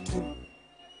mavitu.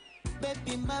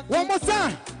 One more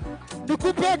time.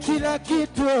 Nikupe kila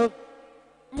kitu.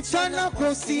 Mchana kwa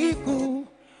usiku.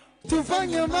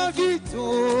 Tufanye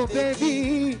mavitu,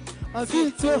 baby.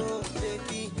 Mavitu.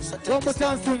 One more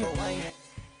time, sing it.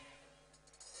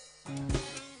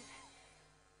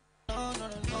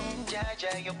 Jaja,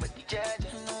 your body, Jaja.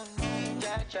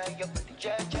 Jaja, your body,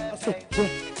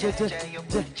 Jaja.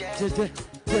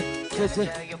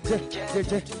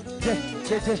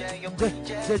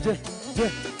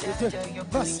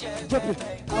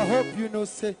 I hope you know,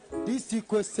 say, this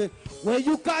sequence, say, when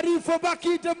you carry for back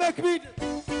it to make me.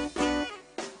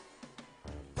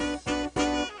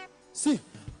 See,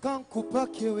 can't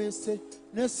kupaki we say,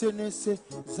 nese,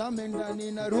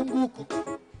 zamendani na runguko.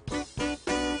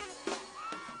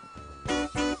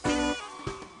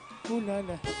 Ooh la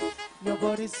la, your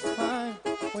body's fine.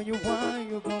 When you whine,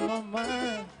 you blow my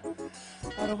mind.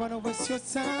 I don't wanna waste your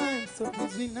time, so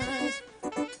please be nice.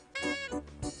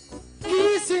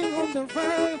 Kissing on the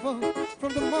river,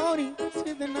 from the morning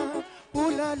till the night.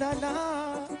 Ooh la la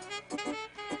la.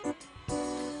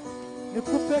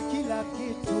 Nikupe kila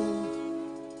kitu,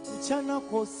 mchana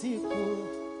kwa usiku,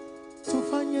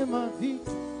 tufanye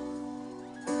mavitu.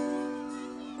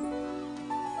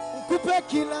 Nikupe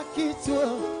kila kitu,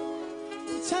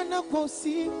 mchana kwa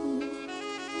usiku,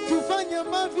 tufanye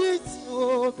mavitu,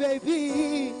 oh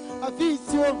baby,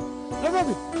 mavitu.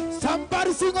 Nairobi,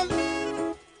 somebody sing on.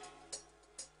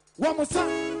 One more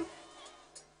time.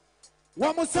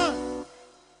 One more time.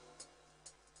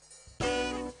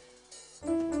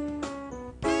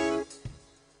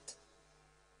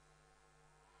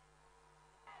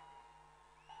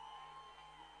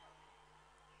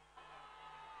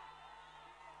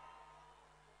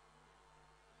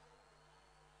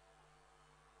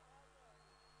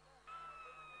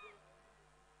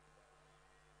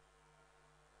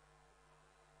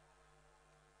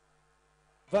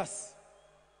 Verse.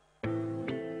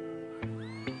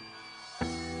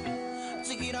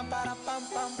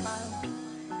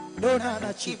 No, no,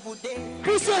 no, cheap. Put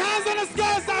your hands on the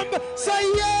skies and say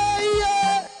yeah,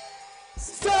 yeah.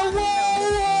 Say whoa,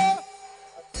 whoa.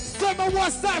 Say my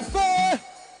what's that for?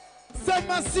 Say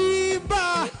my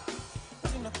Simba.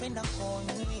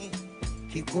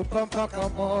 Kikupa mpaka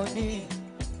moni.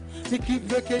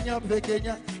 Nikipe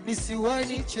Kenya,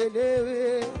 nisiwani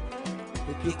chelewe.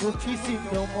 Nikikukisi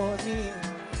mdomoni,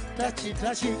 tachi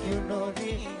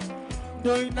kiunoni.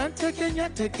 No inante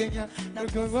Kenya, na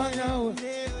gavanya we.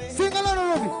 Sing along,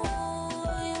 Robbie.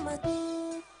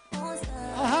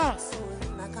 Aha.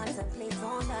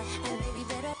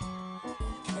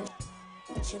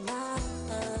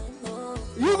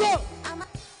 You go.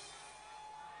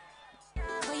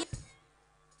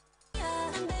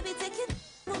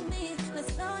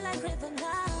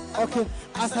 Okay,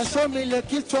 as I show me le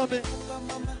kichome.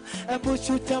 Ebu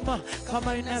chutama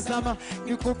kama inazama,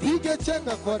 nikupige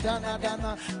chenga kwa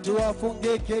dana,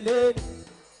 tuwafunge kelele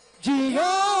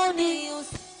jioni.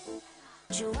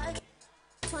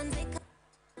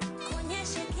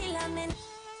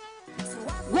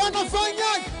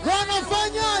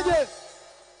 Wanafanyaje?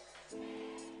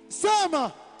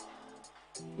 Sema,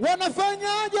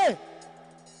 wanafanyaje?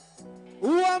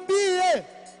 Uambie.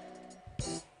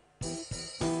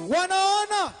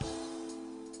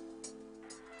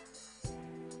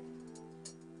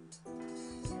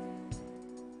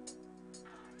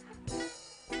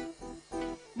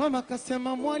 Mama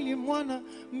kasema mwali mwana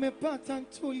mmepata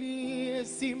ntulie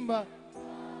simba.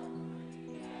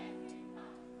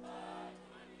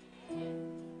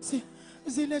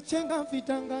 Zile chenga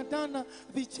vitangatana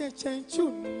vicheche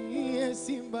nchuni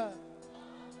simba.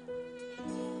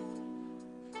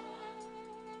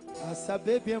 Asa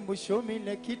baby embu show me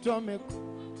le kitu ameku.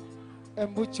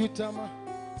 Embu chutama.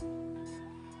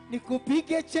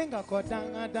 Nikupige chenga kwa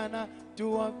tangatana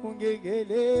tuwa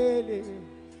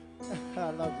kungegelele.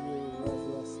 I love you.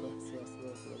 Love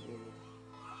you.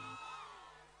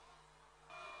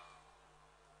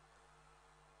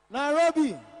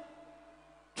 Nairobi,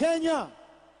 Kenya.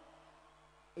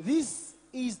 This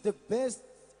is the best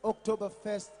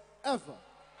Oktobafest ever.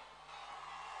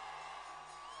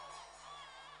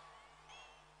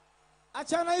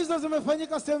 Achana hizo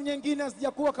zimefanyika sehemu nyingine,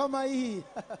 hazijakuwa kama hii.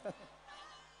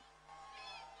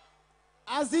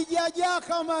 Hazijajaa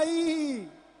kama hii.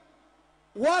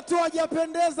 Watu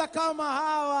wajapendeza kama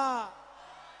hawa.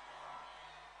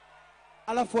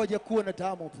 Alafu wajakuwa na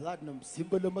tamu Platnumz,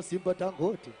 Simba loma Simba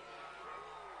Dangote.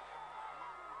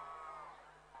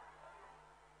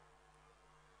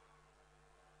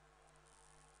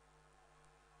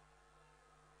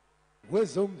 We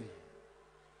zombie.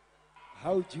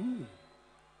 How do you?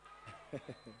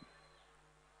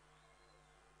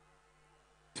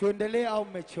 Tuendelee au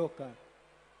mmechoka?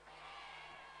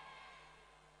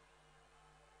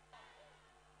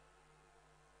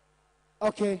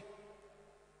 Okay.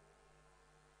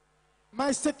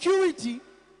 My security,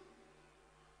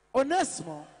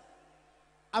 Onesmo,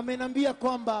 amenambia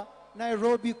kwamba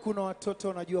Nairobi kuna watoto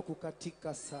wanajua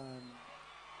kukatika sana.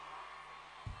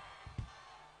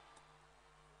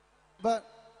 But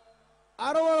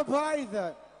I don't want to buy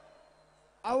that.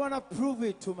 I want to prove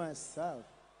it to myself.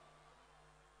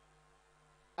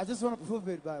 I just want to prove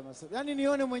it by myself. Yani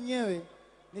nione mwenyewe,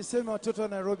 niseme watoto wa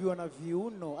Nairobi wana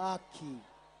viuno aki.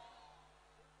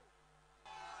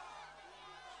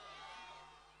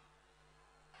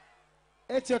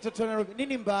 Eti watoto wa Nairobi,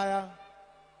 nini mbaya?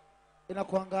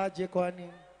 Inakuangaje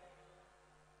kwani?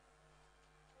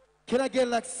 Can I get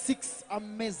like 6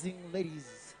 amazing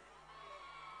ladies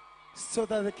so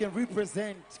that they can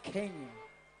represent Kenya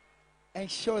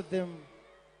and show them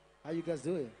how you guys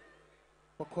do it?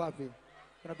 Wako wapi?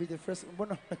 Can I be the first?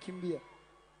 Mbona nakimbia?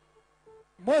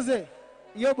 Moze,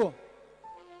 Yobo,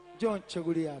 John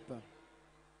chagulia hapa.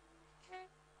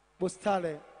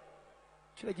 Bostale,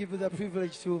 should I give you the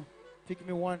privilege to pick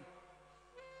me one?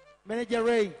 Manager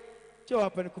Ray, njoo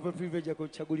hapa nikupe privilege ya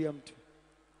kuchagulia mtu.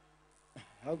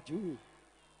 How do you?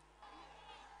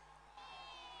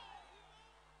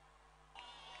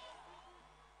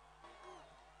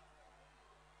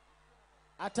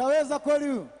 Ataweza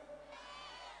kweli?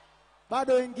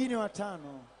 Bado wengine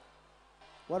watano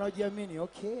wanaojiamini.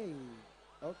 Okay.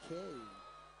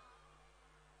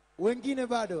 Wengine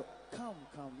bado. Come.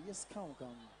 Yes, come.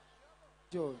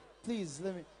 Joe, please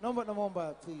let me.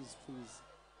 Naomba, please.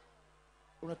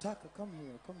 Unataka? Come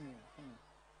here.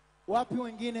 Wapi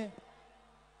wengine?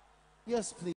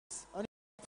 Yes, please.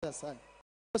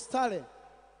 Bostale.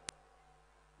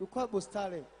 Ukwa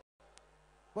Bostale.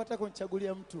 Wata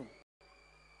kunichagulia mtu.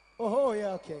 Oh,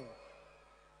 yeah, okay.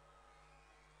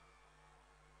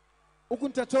 Huku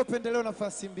nitatoa pendeleo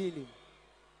nafasi 2.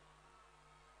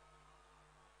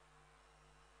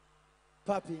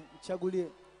 Papi,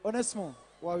 mchagulie. Onesmo,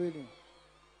 wawili.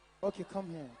 Okay,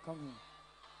 come here.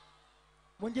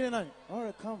 Mwingine nani?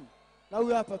 Alright, come. Na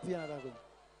huyu hapa pia nataka.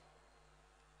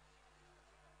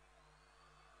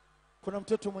 Kuna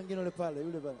mtoto mwingine yule pale,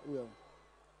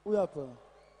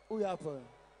 huyu hapa.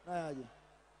 Naye aje.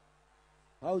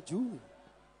 How do you?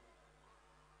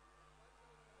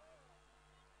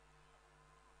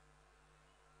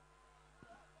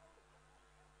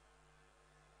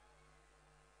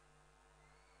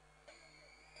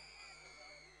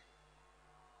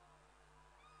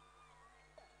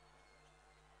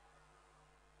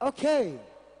 Okay.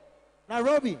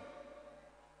 Nairobi.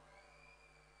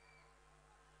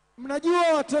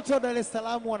 Mnajua watoto wa Dar es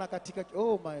Salaam wanakatika.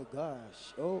 Oh my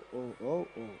gosh. Oh.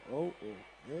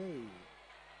 Hey.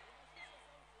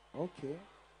 Okay.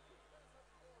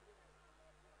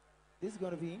 This is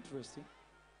going to be interesting.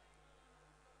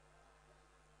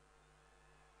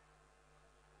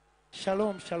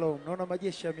 Shalom. Naona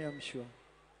majeshi yameamshwa.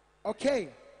 Okay.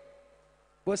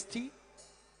 Bosti.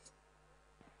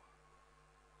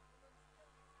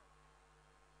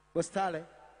 Bostale.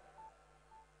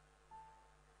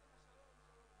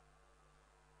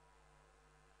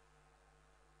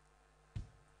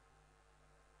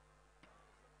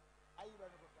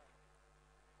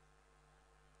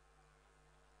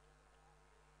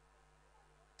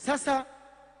 Sasa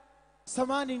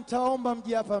Samani nitaomba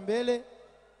mje hapa mbele.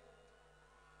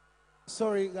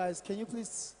 Sorry guys, can you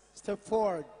please step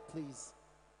forward please?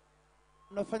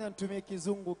 Unafanya nitumie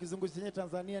kizungu chenye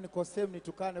Tanzania ni kwa sehemu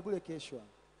nitukane bure kesho.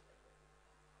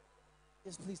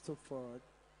 Yes, please step forward.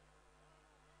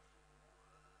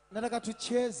 Nataka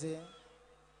tucheze.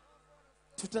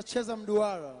 Tutacheza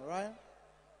mduara, right?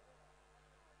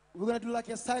 We're going to do like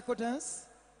a cycle dance.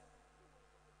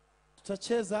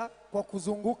 Tutacheza kwa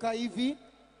kuzunguka hivi.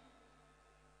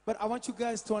 But I want you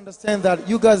guys to understand that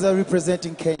you guys are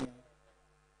representing Kenya.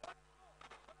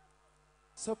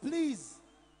 So please,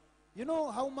 you know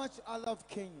how much I love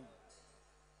Kenya.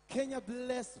 Kenya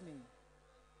blessed me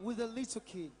with a little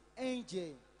kid,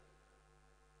 AJ,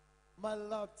 my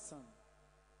loved son.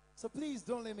 So please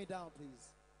don't let me down,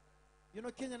 please. You know,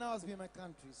 Kenya now has been my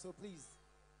country, so please,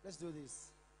 let's do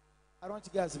this. I don't want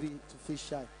you guys to feel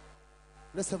shy.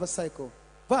 Let's have a cycle.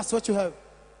 Boss, what you have?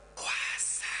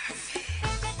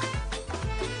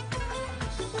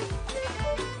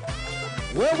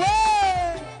 Wewe!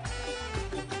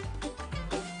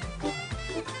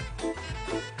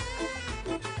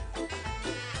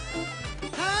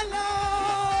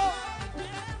 Hello!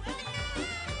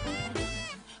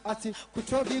 Ati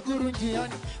kutoa viguru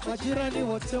njiani, majirani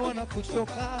wote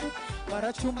wanakuchoka,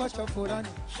 mara chumba cha furani,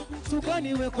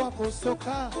 mtugani we kwako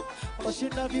soka,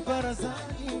 washinda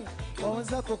vibarazani,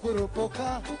 waanza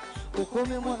kukuropoka,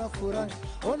 ukome mwana furani,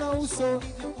 ona uso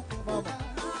mama.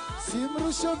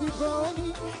 Simrusho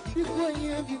vibaoni,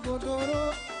 vikwenye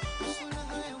vigodoro.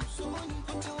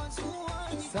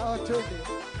 Sawa twende,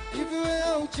 hiviwe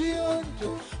ya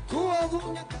ujionjo,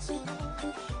 kuwagu.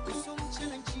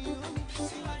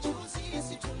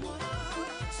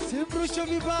 Simrusho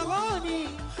vibaoni,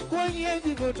 kwenye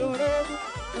vigodoro.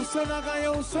 Usona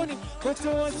gaya usoni, kote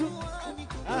wazu.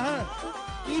 Aha,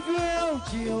 hiviwe ya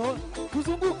ujionjo,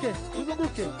 kuzunguke.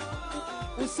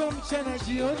 Uso mchana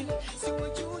jioni.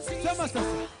 Sema sasa.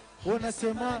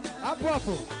 Unasema hapo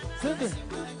hapo. Sende.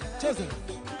 Cheza.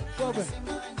 Baba.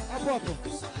 Hapo.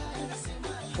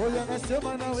 Oya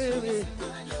nasema na wewe.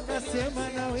 Nasema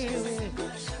na.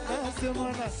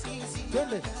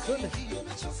 Twende.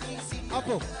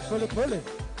 Hapo. Pole.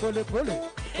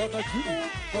 Paka chini.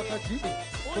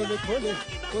 Pole.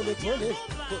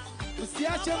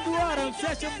 Usiache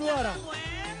mduara.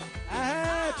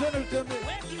 Aha, twende. Twende.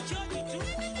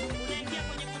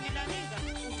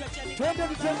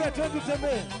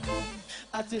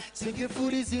 Ati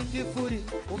zingifuri,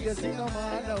 ungezinga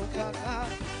maana ukaka.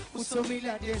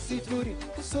 Usomila desituri,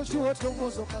 usochuo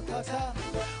tongozo kakata.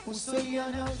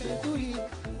 Usoiana ujeturi,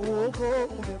 uoko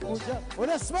umekuja.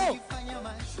 Ona smoke!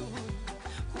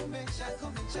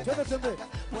 Twende.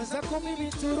 Mwenzako mimi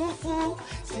turufu,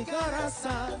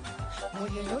 sigarasa.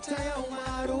 Mwenye nyota ya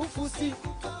umaarufu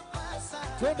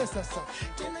twende sasa.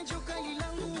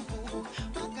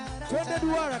 Twende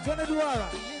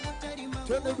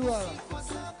duara.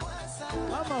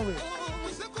 Mama we.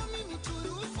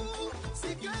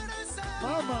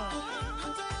 Mama.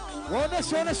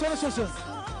 Wonesha.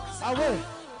 Awe.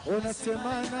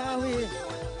 Unasema nawe.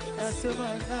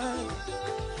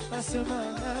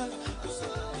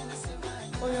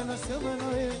 Oya nasema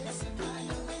nawe.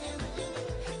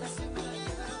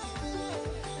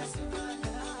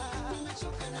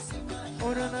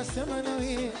 Ona nasema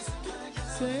nawe.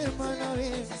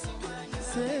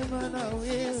 Sema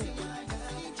nawe.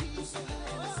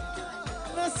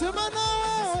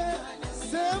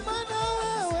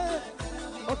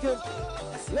 Okay,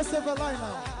 let's have a line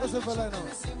now.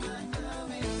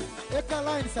 Eka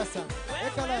line sasa.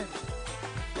 Eka line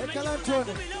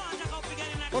tuone.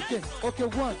 Okay,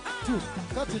 1, 2,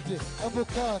 katite, ambo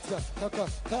kata,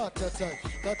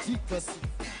 katika si.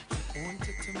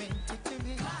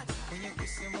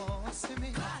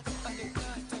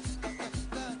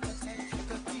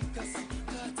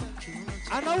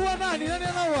 Anaua nani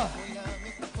anaua?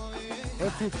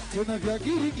 Eti tuna vya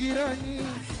girani,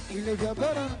 ile vya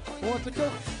bara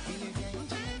watoto.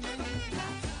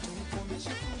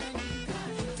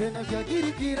 Tena vya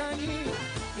girani,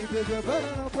 ile vya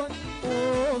bara na pwani.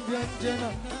 Oh, vya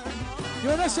njena.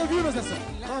 Yonesha vile sasa.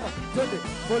 Mama,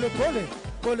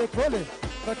 twende pole.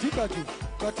 Katika juu.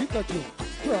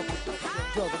 Jua.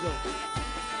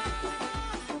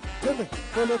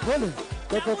 Twende pole.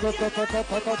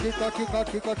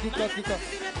 Kika.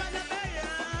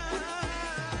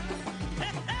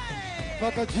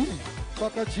 Paka chini.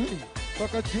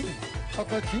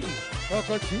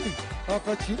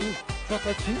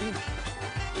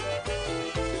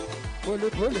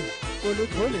 Pole.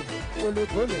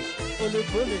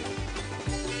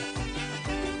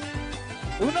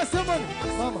 Unasema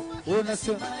mama,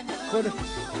 unasema pole.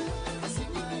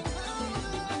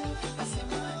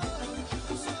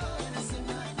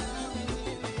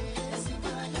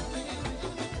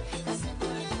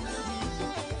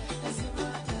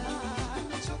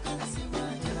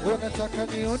 Wanataka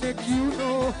nione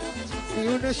kiuno,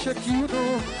 nionyeshe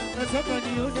kiuno, nataka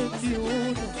nione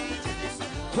kiuno.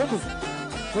 Pole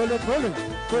pole pole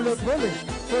pole pole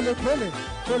pole pole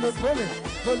pole pole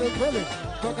pole pole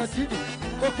toka chini.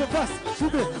 Okay, pass,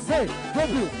 sube, say,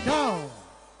 W, down.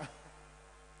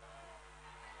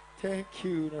 Thank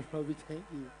you, Nairobi, thank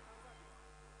you.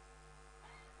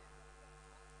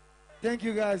 Thank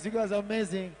you guys are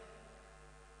amazing.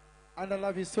 And I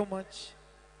love you so much.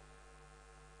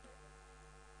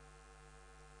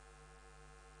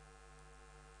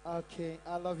 Okay,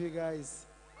 I love you guys.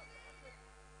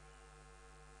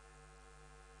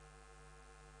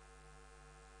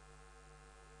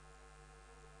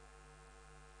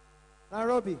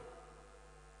 Nairobi.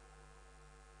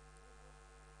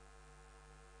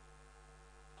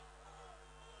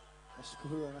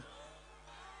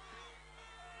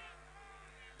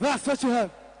 That's what you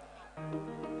have.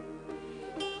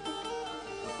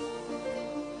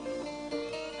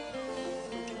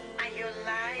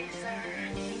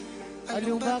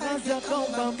 Aliumbaga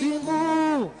kaumba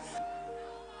mbingu,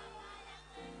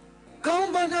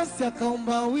 kaumba nafsi,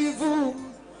 akaumba wivu,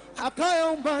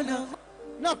 akaumba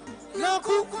na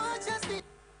kukuacha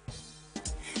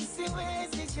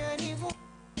siwezi jaribu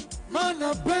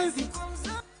mana penzi.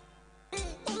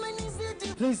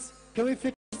 Please, can we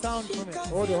fix the sound for me?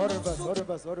 Hold on,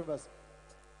 bus.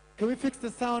 Can we fix the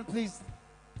sound, please?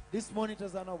 These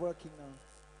monitors are not working now.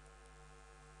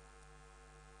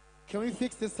 Can we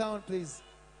fix the sound, please?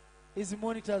 Is the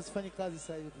monitors funny class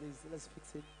inside, please? Let's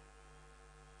fix it.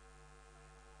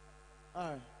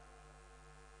 All right.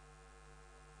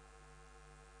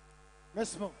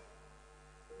 Let's move.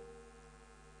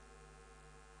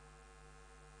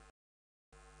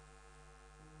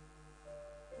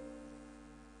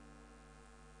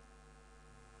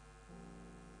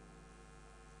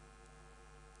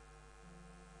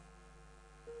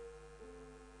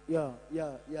 Yeah.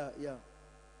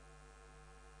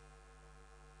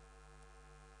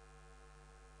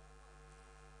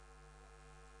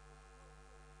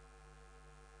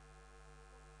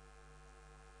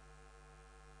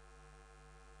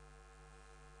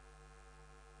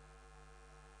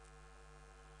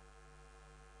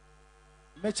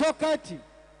 Mechoka eti?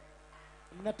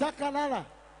 Mnataka lala?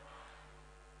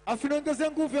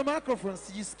 Afinaongeze nguvu ya microphone,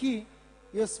 sijisikii.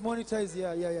 Yes, monitor is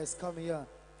here. Yeah, it's coming here.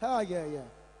 Yeah.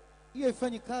 Hiyo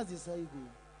ifanyi kazi sasa hivi.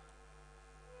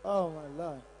 Oh my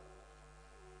Lord.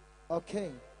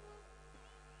 Okay.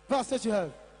 Pass what you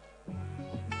have.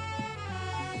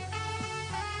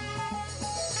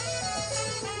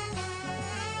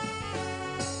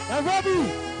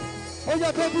 Nairobi! Oh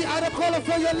yeah, baby, I don't call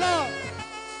for your love.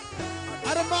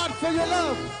 I don't mind for your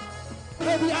love.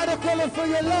 Baby, I don't call for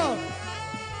your love.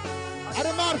 I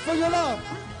don't mind for your love.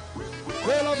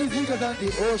 Your love is bigger than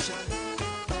the ocean.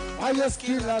 I just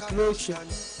feel like lotion.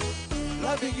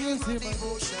 Loving you is in my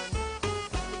motion.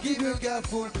 Give you girl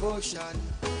full potion.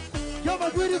 You're my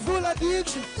beautiful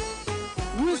addiction.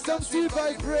 With some sweet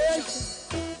vibration.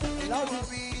 Love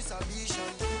is a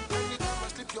vision. Anytime I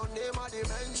slip your name I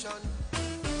dimension.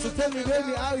 So tell me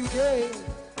baby how you doing?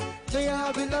 May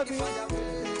I be loving your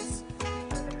ways.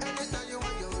 Anytime you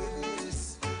want your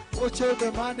ways. Watch out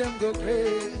the man them go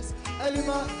crazy.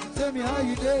 Elima, tell me how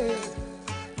you doing?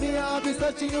 Me, I'll be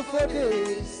searching you for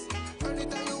this.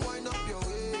 Anytime you wind up your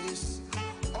waist,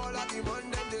 all I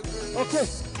demand them the grace. Okay,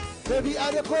 baby,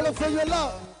 I dey call for your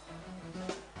love.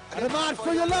 I demand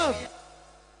for your love.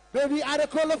 Baby, I dey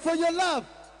call for your love.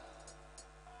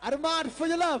 I demand for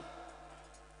your love.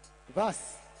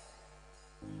 Verse.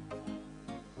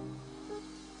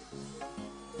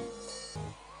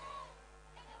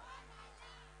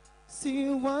 See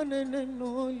you one and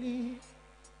only.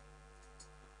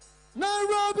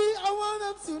 Nairobi, I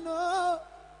want them to know.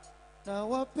 Na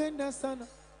wapenda sana,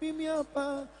 mimi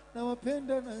hapa, na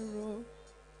wapenda Nairobi.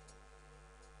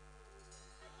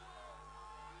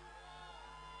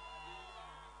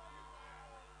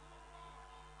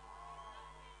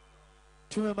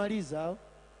 Tumemaliza.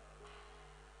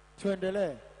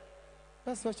 Tuendelee.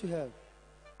 That's what you have.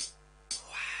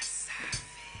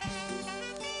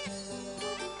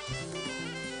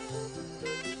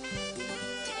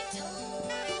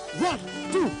 One,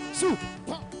 two, three,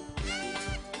 pop.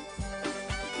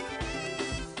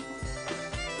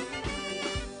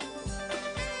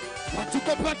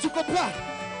 Patuka,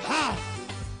 ha.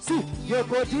 See, your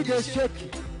body they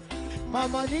shake.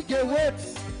 Mama need get wet.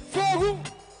 For who?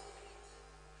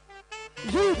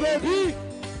 You baby.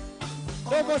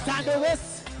 Almost on the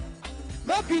west.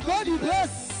 Make God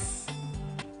bless.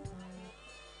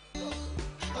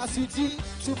 Asiti,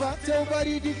 tupate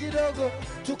ubaridi kidogo.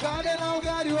 Tukale na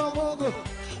ugali wa mogo.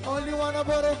 Only one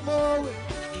about a more.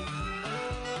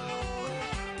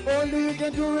 Only you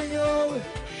can do it your way.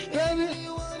 Baby.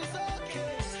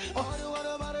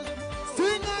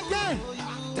 Sing again.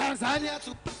 Tanzania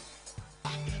to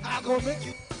I go make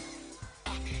you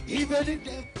even if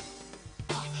them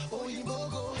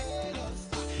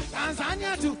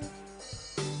Tanzania to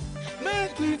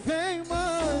make me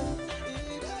famous.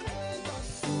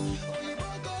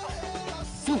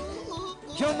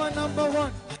 You're my number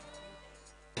one.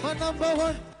 My number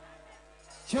one.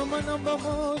 You're my number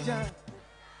moja.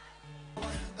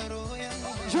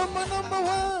 You're my number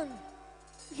one.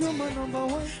 You're my number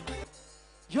one.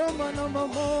 You're my number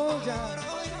moja.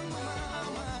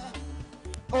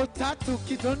 O tatu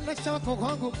kidonda chako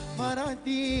kwangu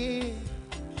maradhi.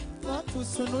 Watu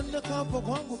sonona kapo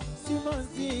kwangu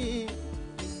simanzi.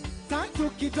 Tatu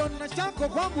kidonda chako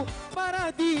kwangu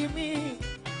maradhi mi.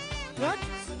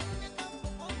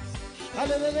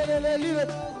 Hallelujah.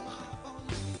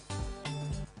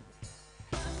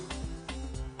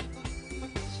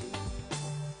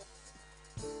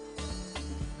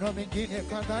 Na mengine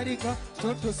kadhalika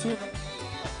toto suna.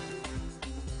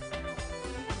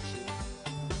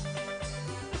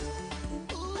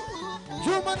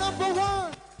 You're my number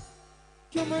one.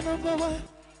 You're my number one.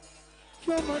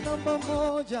 You're my number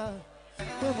moja.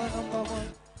 You're my number one.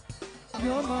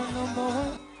 You're my number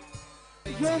one.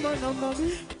 You're my number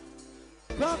me.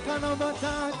 Baka number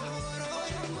 10.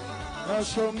 Now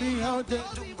show me how they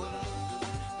do.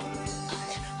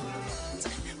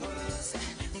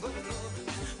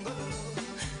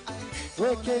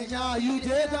 Okay, now you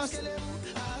did us.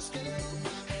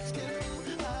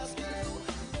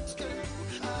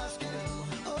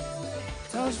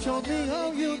 Now show me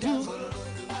how you do.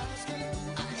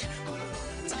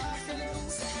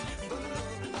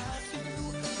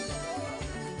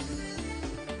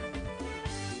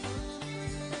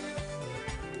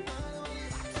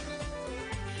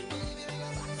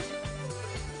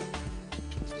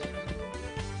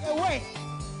 Away.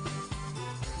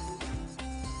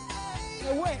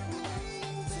 Away.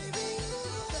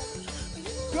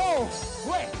 Go.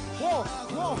 Wait. Whoa.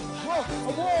 Whoa. Whoa.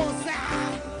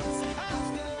 Whoa.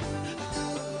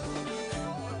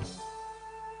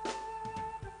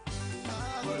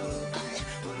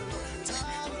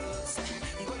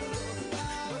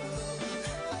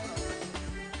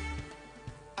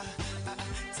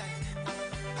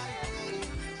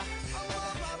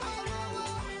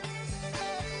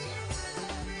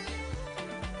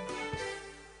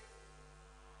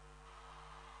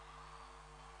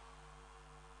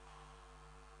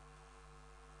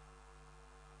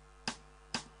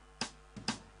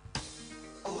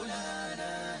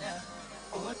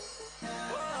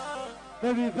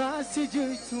 Baby, pass it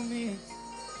to me.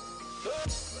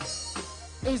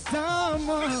 It's time.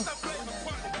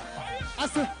 I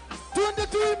said,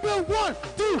 22 bill, 1,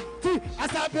 2, 3. I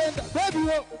said, baby,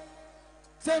 oh.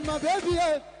 Say my baby,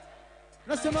 oh.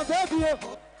 No, say my baby,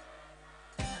 oh.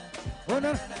 When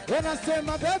I say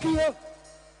my baby, oh.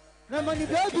 No, money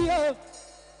baby, oh.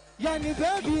 Yani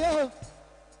baby, oh.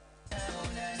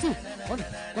 See,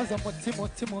 kwanza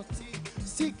moti,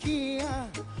 sikia.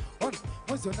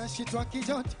 Mwanzo nashitwa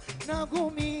kijoti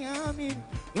nagumia mimi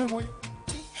moyo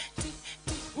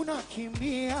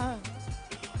unakimbia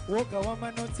woga wa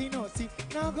manoti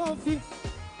na gofi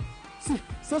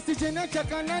so sijena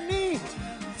chakanani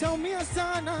taumia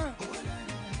sana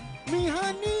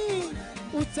mihani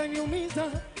utaniumiza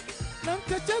na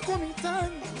mtacheko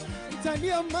mitani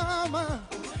mtalia mama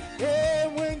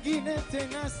mwengine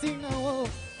tena sina wo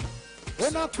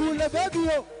unakule baby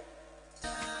yo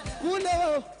kule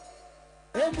yo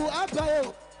Embu hapa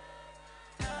yo.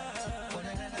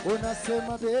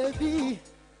 Unasema baby.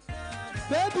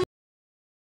 Baby.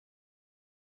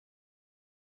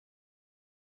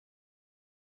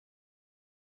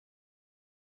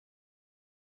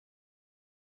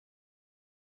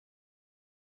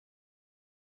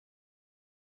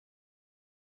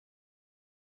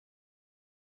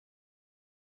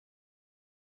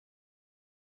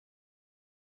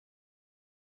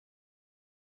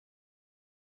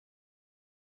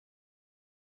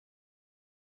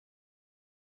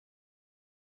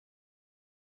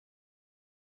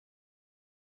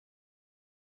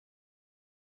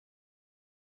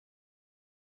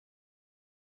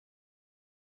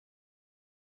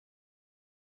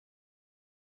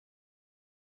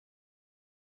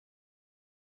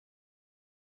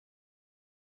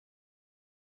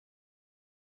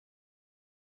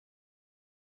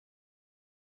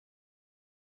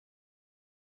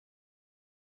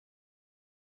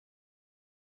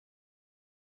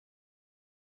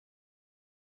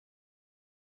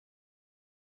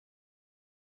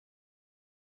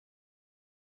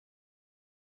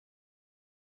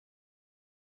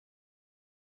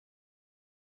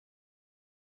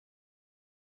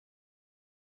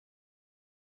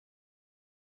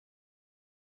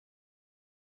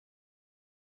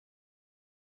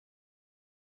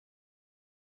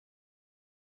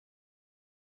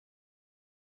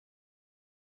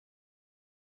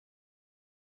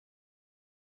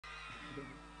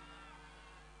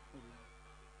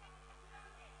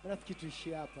 Nafikiri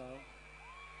tuishie hapa.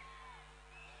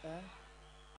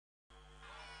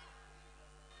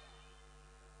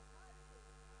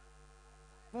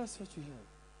 That's what you hear.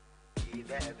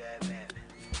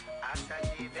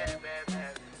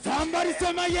 Somebody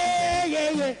say my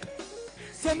yeah.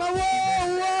 Say my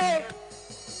whoa.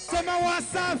 Say my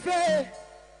wasafe.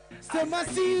 Say my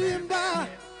simba.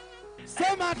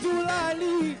 Say my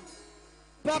tulali.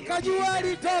 Paka jua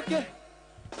litoke.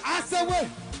 Asewe.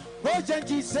 Hoja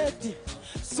njiseti.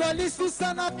 Swalisi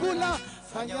sana kula.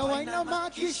 Fanya waina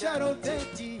makisha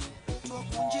roteti.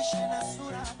 Tuwakunjishe na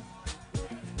sura.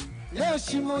 Leo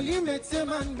shimo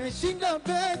limetema nimeshinda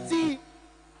beti.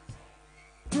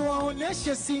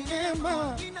 Tuwaoneshe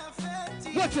sinema.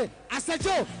 Wote,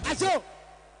 asajo.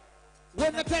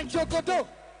 Wena tenchokodo.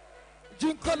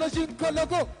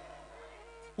 Jinkologo.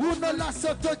 Uno la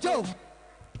sotojo.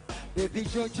 Baby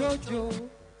jojojo.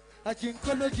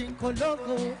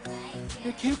 Jinkologo.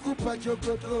 Nikikupa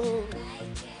jogodo.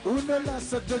 Uno la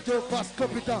sotojo. Fast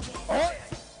capital. Oh!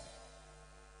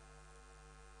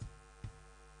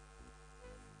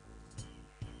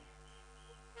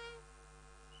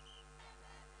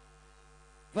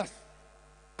 Verse.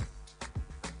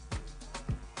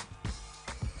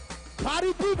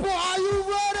 Party people, are you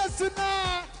ready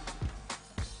tonight?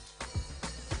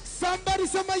 Somebody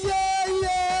say my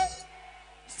yeah.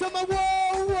 Say my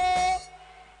whoa.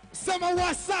 Say my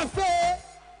wasafe.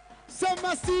 Say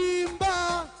my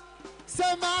simba.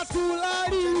 Say my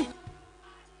tulari.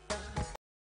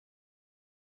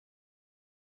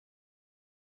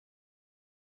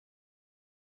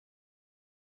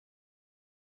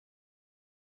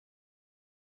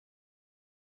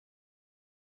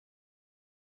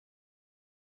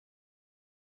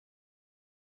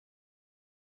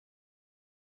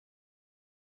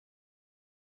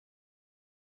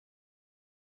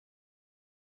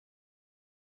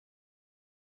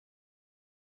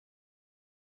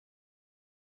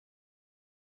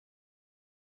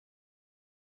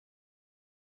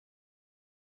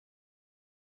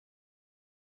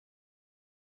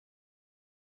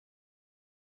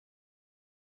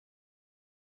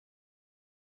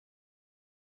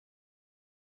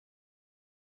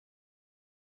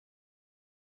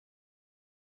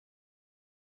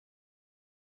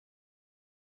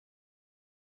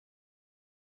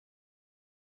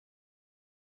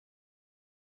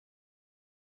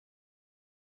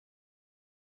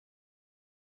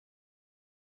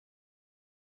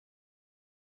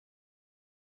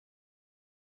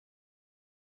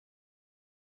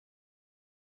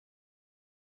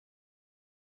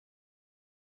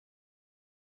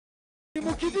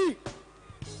 Mukidi.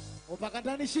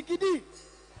 Opakandani shikidi.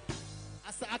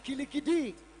 Asa akili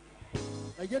kidi.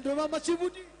 Ayendo mama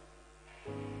chibudi.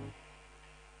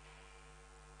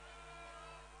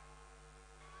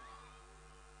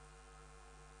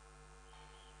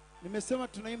 Nimesema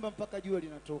tunaimba mpaka jua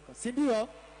linatoka. Si ndio?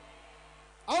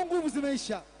 Au nguvu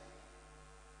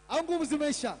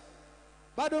zimeisha?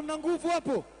 Bado mna nguvu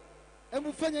hapo?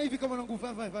 Hebu fanya hivi kama una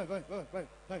nguvu. Vai.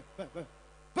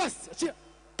 Bas, achia.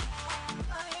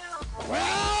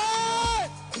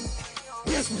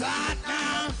 Yes,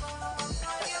 Platnumz.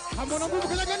 Hamona nguvu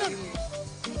kanyaga.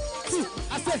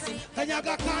 Ase,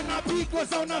 kanyaga kana pigo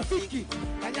za unafiki.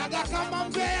 Kanyaga kama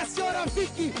mbea sio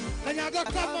rafiki. Kanyaga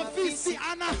kama fisi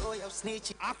ana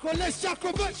akolesha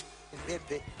kobesh.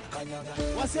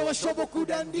 Wase washobo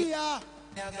kudandia.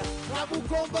 Rabu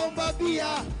komba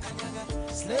umbabia.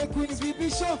 Slay queen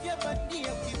vibisho.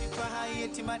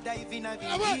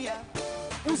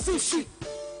 Usushi,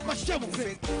 mashamu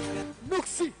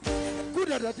nuksi,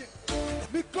 kudadade,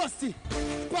 mikosi,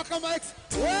 paka ma ex.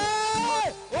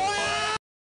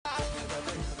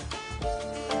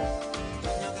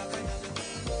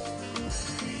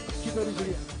 Kibori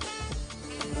Julia.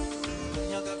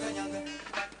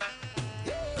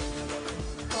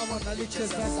 Kama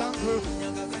nalicheza zangu,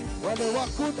 wale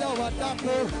wakuda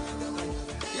wadapo.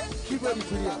 Kibori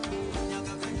Julia.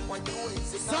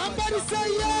 Somebody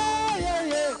say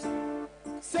yeah.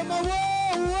 Say my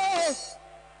whoa.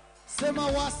 Say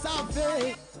my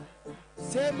wasafe.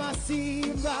 Say my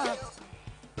simba.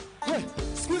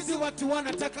 Squeezy watu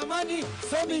wanataka mani.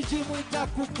 So mijimu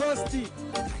itakuposti.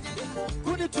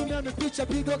 Kunitumia mipicha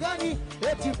pigo gani?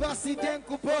 Eti basi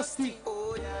denku posti.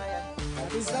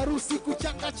 Nizarusi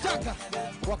kuchaka.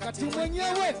 Wakati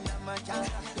mwenyewe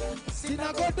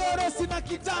sina godoro, sina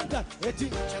kitanda. Eti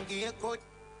changie kodi.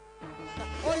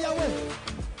 Oya we,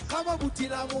 kama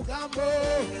butila mugambo,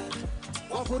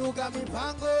 wafuruga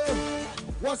mipango,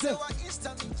 wase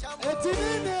eti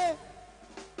nini?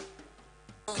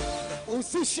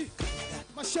 Usushi,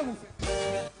 Mashamufe,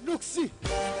 Nuksi,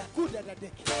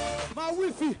 Kudadadeki,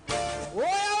 Mawifi,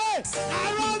 Oyawe,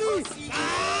 Nairobi.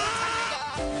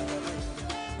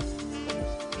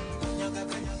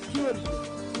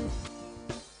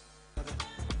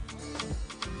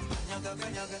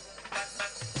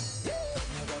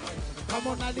 Kama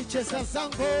unalicheza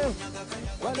zango,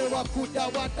 wale wakuda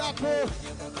wadako,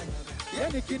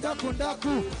 yeni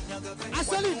kindakundaku.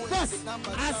 Asali, basi,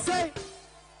 asay.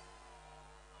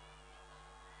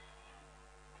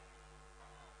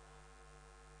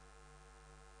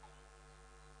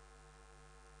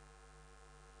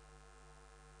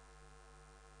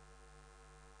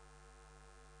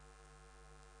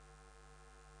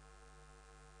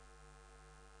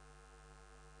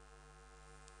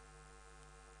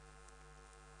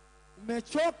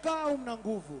 Mmechoka au mna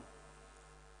nguvu?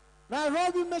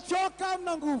 Nairobi mmechoka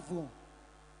mna nguvu?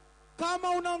 Kama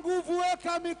una nguvu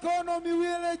weka mikono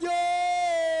miwili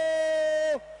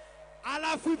juu.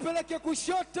 Alafu ipeleke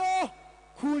kushoto,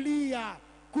 kulia.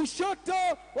 Kushoto,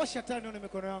 washa tani nione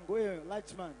mikono yangu. Wewe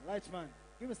lightman.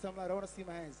 Give me some light. I want to see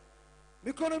my hands.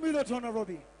 Mikono miwili tu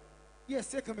Nairobi.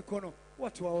 Yes, weka mikono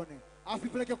watu waone. Alafu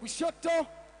ipeleke kushoto,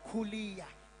 kulia.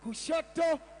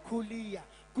 Kushoto, kulia.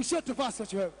 Kushoto basi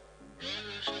watu wewe.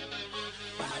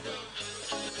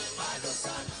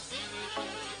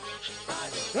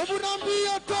 Hebu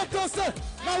naambia toto se,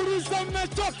 nauliza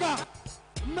mmechoka?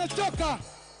 Mmechoka?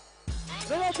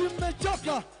 Nairobi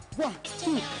mmechoka? 1,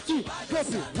 2, 3,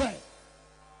 copy, right.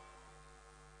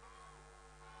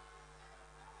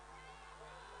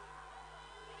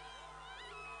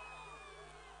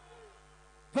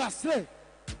 Basle.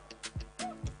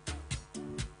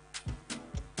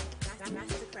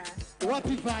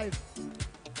 Wapi 5?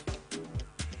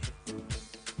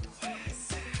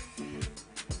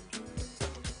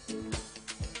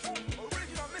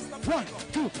 One,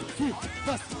 two, three,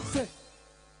 Basle.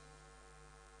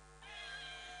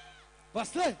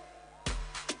 Basle.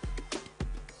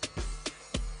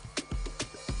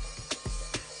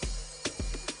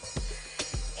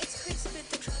 It's Chris with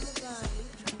the drama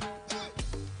vibe.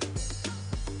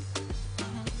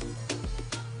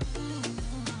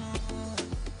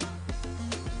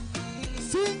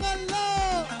 Sing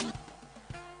along.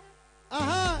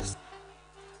 I'll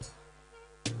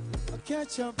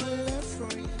catch a bullet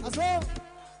for you. As well.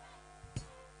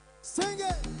 Sing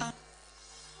it.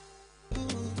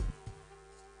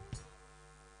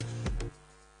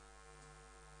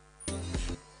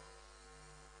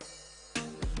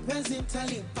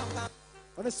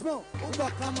 On the smoke.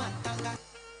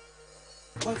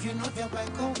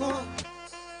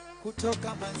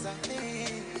 Kutoka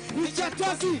Manzane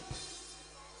Nichatozi.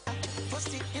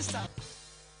 Posti Insta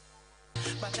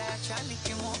Bada ya chali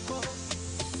kimoko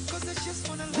Cause I just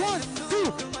wanna let 1, them 2,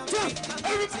 know 3,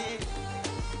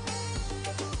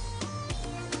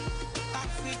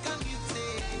 African beauty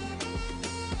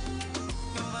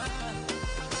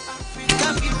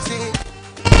African beauty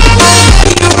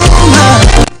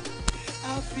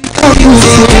African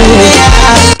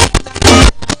beauty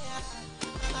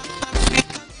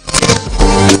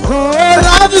Oh,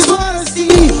 love is what I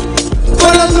see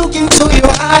when I look into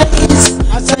your eyes.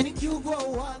 I think you go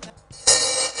on.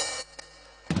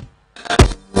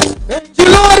 And you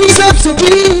know what it's up to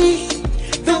be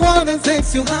the one that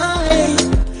takes you high.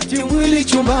 Jimwili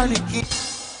chumbani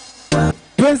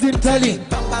President Tali.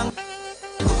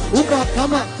 Uba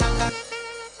kama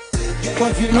kwa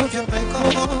vino vya meko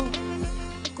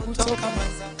kutoka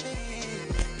Manzane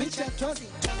picha tozi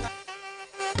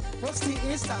posti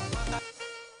Insta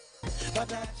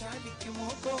Bada ya chali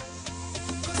kimoko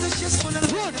Cause I just wanna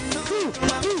let them know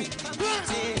African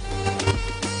beauty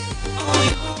Oh,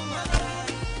 you're mine,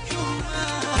 you're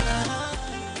mine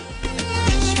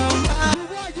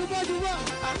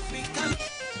African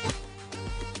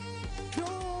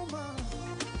You're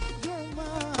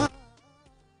mine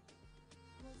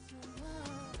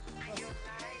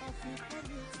African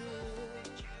beauty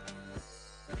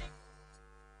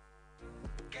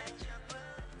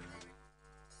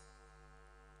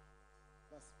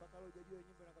Basi paka leo hujajua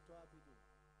nyimbo inakatoa wapi tu.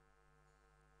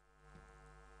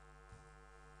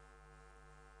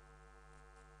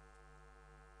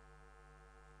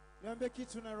 Niambie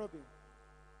kitu Nairobi.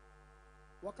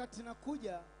 Wakati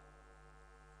nakuja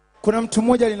kuna mtu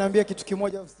mmoja aliniambia kitu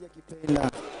kimoja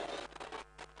usijakipenda.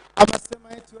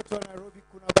 Amesema eti watu wa Nairobi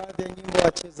kuna baadhi ya nyimbo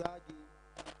wachezaji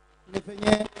ni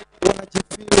penye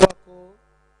wanajifeel wako.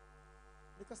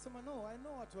 Nikasema no, I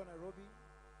know watu wa Nairobi.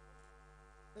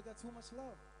 They got too much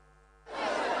love.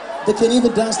 They can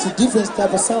even dance to different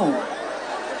type of sound.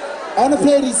 I want to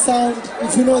play this sound.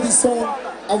 If you know this song,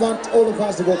 I want all of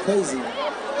us to go crazy.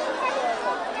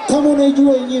 Kama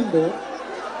unaijua hii nyimbo,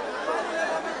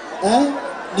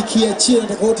 nikiachia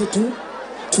nataka wote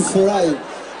tufurahi.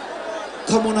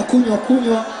 Kama unakunywa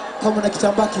kunywa, kama una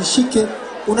kitambaa kishike.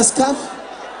 Una scarf?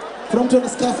 Kuna mtu ana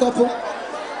scarf hapo?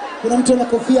 Kuna mtu ana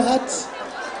kofia hat?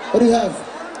 What do you have?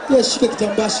 Yeah, shika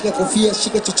kitambaa, shika kofia,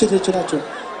 shika chochote unacho.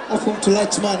 Afu mtu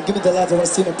light man, give me the light of a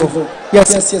scene perform.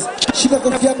 Yes. Shika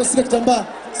kofia yako, shika kitambaa,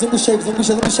 zungusha hivi,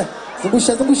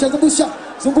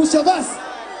 zungusha basi.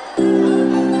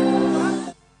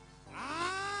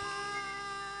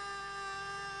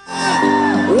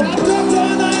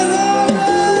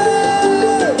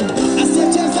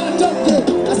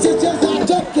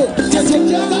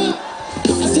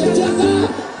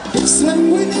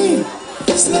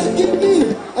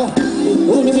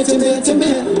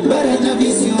 Tembea bara na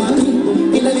visiwani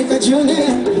ila nikajionea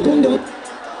ndo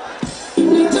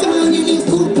natamani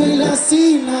nikupe la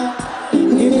sina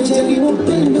nimejaribu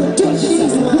upendo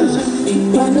toshima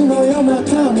pano moyo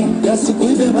makamu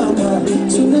yasikuibe mama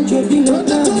tunajua bila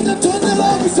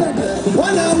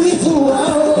wana wivu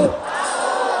wao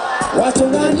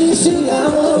watonganishi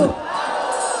yao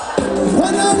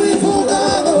wana wivu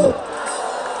wao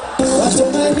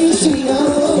watonganishi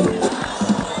yao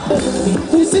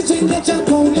usichenga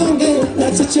chako unyonge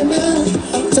na chechemea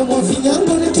tamwafi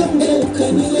yangu na tonge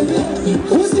ukanilemea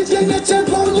usichenga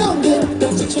chako unyonge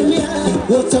na chechemea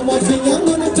tamwafi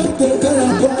yangu na tonge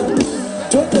ukarapa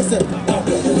tuwekese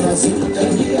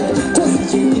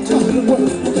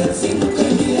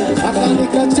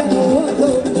akanika chako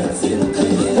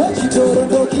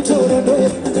wado kitorondo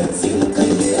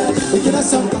ikina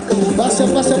samba basha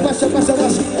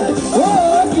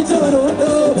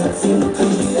kitorondo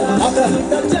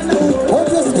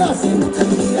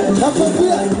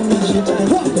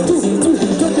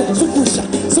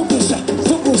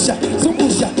zungusha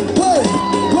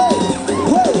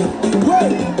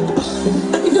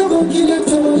kidogo kile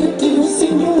tawaleti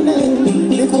usinyone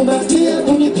nikumbatia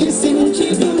unikisi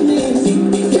mchidune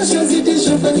kesho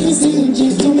zidisho kanisi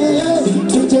njitume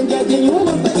tutengage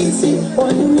nyuma paisi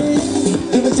wanume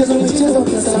michezo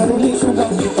kasaruni shuka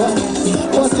mkipana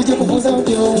wasije kufuza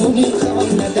ndio unikama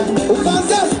mnadamu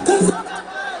upanza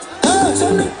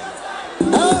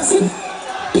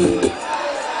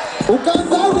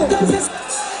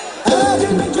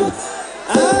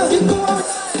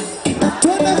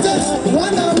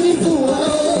wana wivu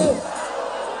wao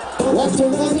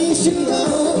watonganishi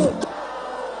wao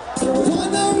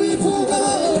wana wivu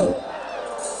wao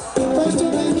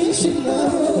watonganishi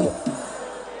wao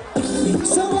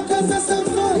sawa kaza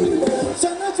safari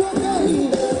chana jogani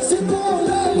siku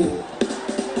olali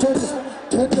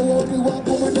toto wobi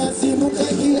wako madasi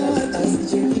mukagia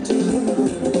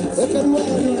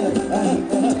ekaruani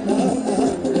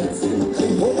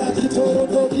ola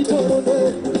kitorondo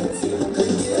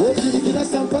okirikina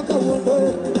sampaka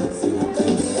wondo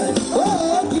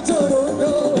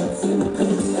kitorondo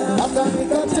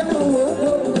akanikata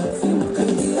wondo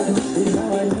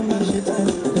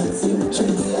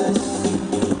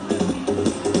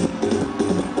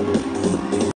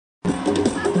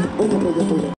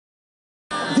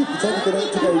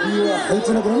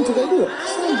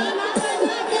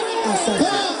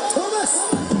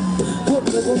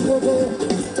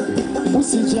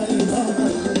usijali mama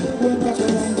weka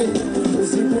karange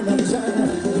usiku na mchana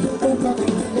weka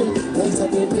karange wacha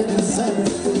bebe sana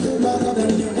mama na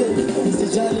nyonge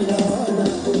usijali na wana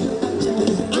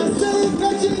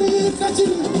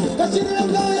kachini ya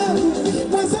mlao yangu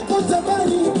mwanza kwa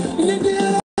tabani nende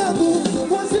yangu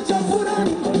mwanzi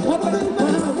chafurani wapani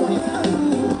mama yangu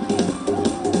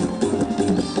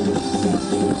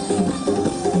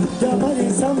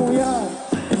jamani samu ya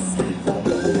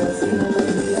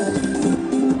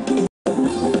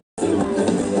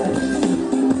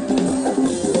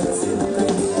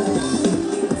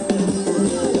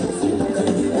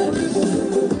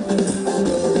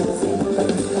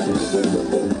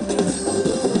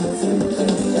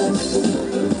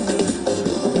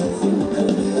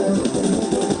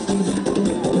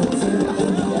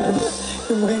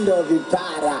mwendo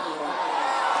vipara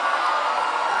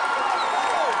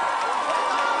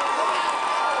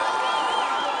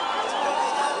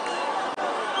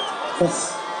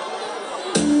yes.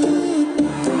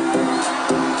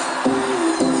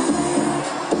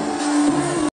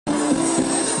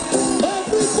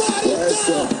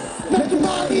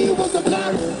 Everybody was a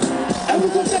plan. And we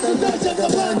go check the dodge at the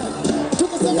van.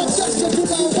 Took us on a church to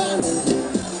my van.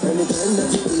 And the time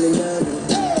that you feel down.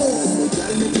 The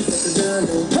time that you set down.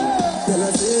 Tell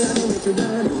us, I know what you're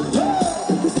done.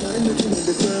 It's time that you need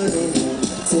the turn.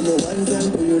 So no one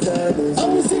can pull you down. I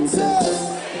will sing so.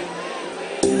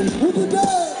 With the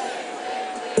dog.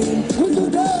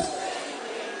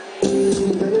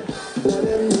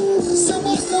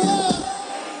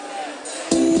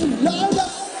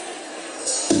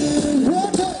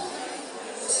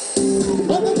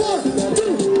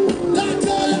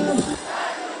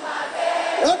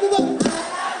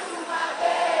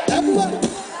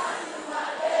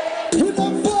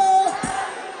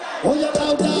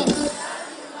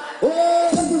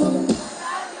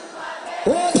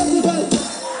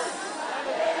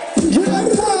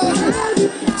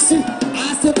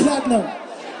 Platinum.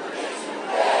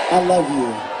 I love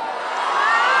you.